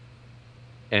 Yeah.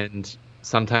 And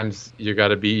sometimes you got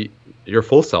to be your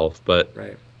full self, but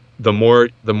the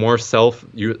more self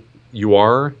you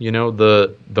are,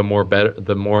 the more better,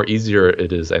 the more easier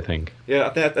it is, I think. Yeah, I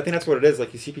think that's what it is.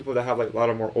 Like, you see people that have like a lot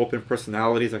of more open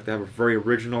personalities, like they have a very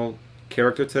original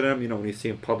character to them, when you see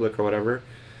in public or whatever.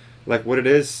 Like, what it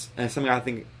is, and something I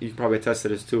think you can probably attest to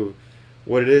this too,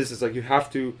 what it is like you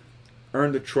have to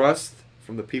earn the trust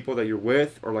from the people that you're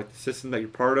with, or like the system that you're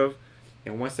part of,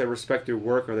 and once they respect your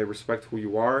work or they respect who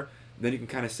you are, then you can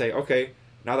kind of say, okay,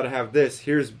 now that I have this,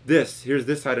 here's this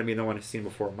side of me no one has seen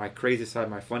before, my crazy side,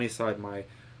 my funny side, my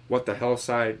what the hell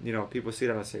side. People see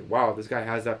that and I say, wow, this guy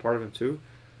has that part of him too.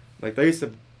 Like, that used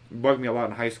to bug me a lot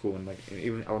in high school and like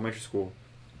even elementary school,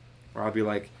 where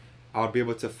I'll be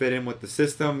able to fit in with the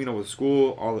system, with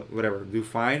school, all whatever, do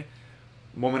fine.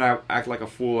 The moment I act like a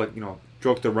fool, like,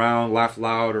 joked around, laugh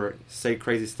loud, or say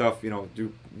crazy stuff,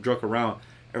 do joke around,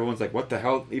 everyone's like, what the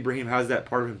hell, Ibrahim has that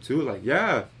part of him too? Like,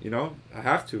 yeah, I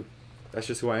have to. That's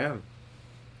just who I am.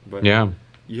 But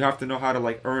you have to know how to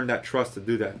like earn that trust to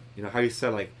do that. How you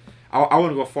said, like, I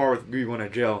wouldn't go far with you going to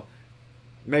jail.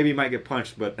 Maybe you might get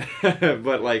punched, but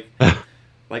but like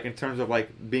like in terms of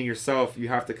like being yourself, you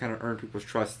have to kind of earn people's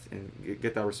trust and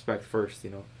get that respect first.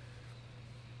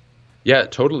 Yeah,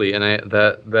 totally, and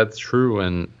that's true.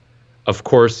 And of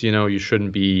course, you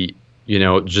shouldn't be,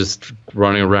 just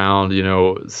running around,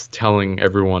 telling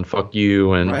everyone "fuck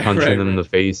you" and punching them in the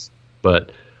face.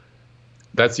 But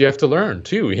you have to learn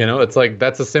too. It's like,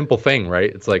 that's a simple thing, right?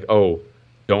 It's like, oh,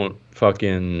 don't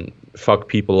fucking fuck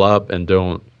people up, and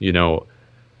don't,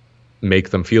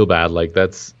 make them feel bad. Like,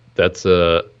 that's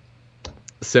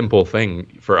simple thing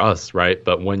for us, right?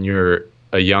 But when you're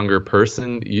a younger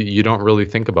person, you don't really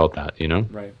think about that, you know?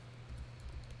 Right.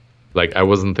 Like, I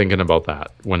wasn't thinking about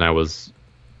that when I was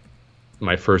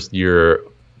my first year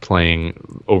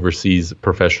playing overseas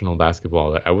professional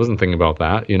basketball. I wasn't thinking about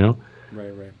that, you know? Right,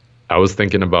 right. I was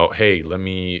thinking about, hey, let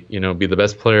me, be the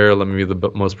best player. Let me be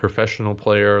the most professional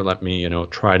player. Let me,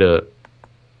 try to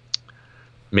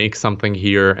make something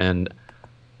here. And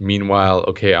meanwhile,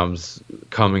 okay, I'm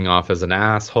coming off as an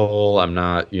asshole. I'm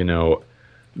not,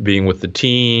 being with the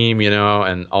team,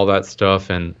 and all that stuff.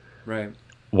 And right.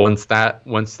 Once that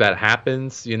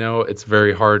happens, it's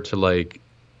very hard to like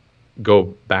go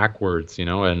backwards,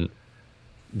 and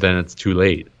then it's too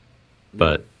late.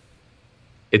 But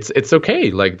it's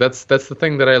okay. Like that's the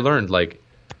thing that I learned. Like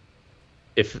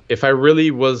if I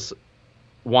really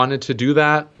wanted to do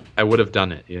that, I would have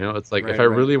done it. It's like if I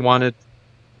really wanted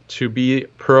to be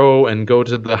pro and go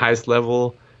to the highest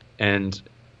level and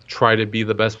try to be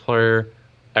the best player,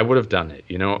 I would have done it.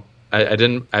 I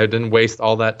didn't waste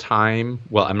all that time.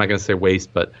 Well, I'm not going to say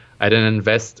waste, but I didn't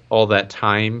invest all that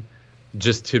time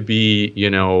just to be,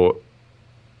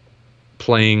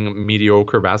 playing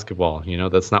mediocre basketball.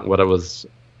 That's not what it was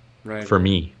for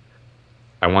me.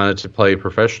 I wanted to play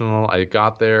professional. I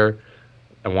got there.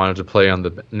 I wanted to play on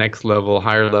the next level,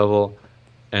 higher level.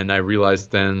 And I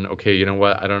realized then, okay, you know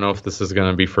what? I don't know if this is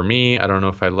going to be for me. I don't know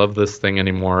if I love this thing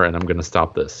anymore, and I'm going to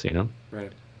stop this,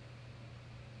 Right.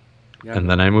 Yeah. And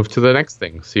then I move to the next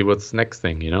thing, see what's next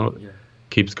thing,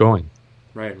 keeps going.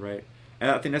 Right, right. And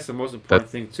I think that's the most important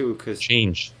thing, too, because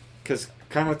change. Because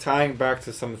kind of tying back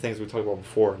to some of the things we talked about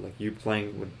before, like you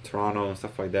playing with Toronto and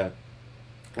stuff like that,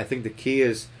 I think the key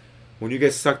is when you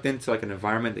get sucked into like an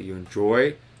environment that you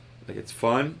enjoy, like it's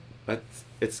fun,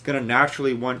 it's gonna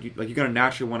naturally you're gonna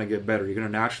naturally want to get better. You're gonna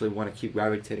naturally want to keep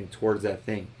gravitating towards that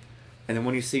thing, and then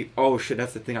when you see, oh shit,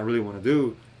 that's the thing I really want to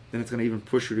do, then it's gonna even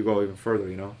push you to go even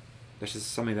further. That's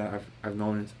just something that I've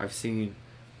known, I've seen.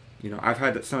 I've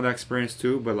had some of that experience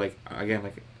too, but like again,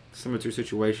 like similar to your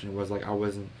situation, it was like I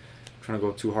wasn't trying to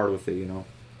go too hard with it.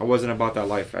 I wasn't about that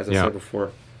life, as I said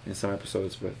before in some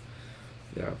episodes, but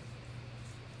yeah,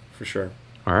 for sure.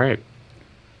 All right,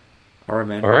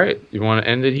 man. All right, you want to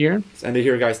end it here? Let's end it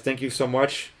here, guys. Thank you so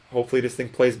much. Hopefully this thing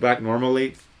plays back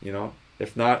normally.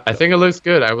 If not, I think it looks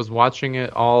good. I was watching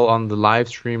it all on the live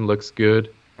stream. Looks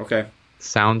good. Okay.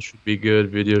 Sound should be good.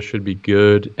 Video should be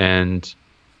good, and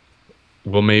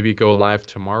we'll maybe go live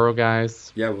tomorrow,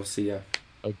 guys. Yeah, we'll see. Yeah.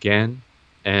 Again,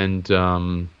 and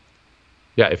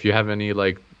if you have any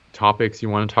like topics you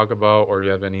want to talk about, or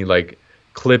you have any like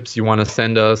clips you want to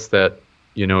send us that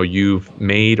you've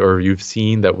made or you've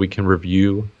seen that we can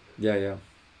review. Yeah.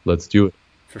 Let's do it.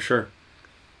 For sure.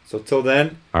 So till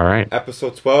then. All right.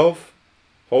 Episode 12.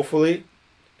 Hopefully,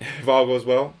 if all goes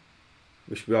well,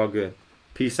 we should be all good.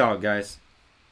 Peace out, guys.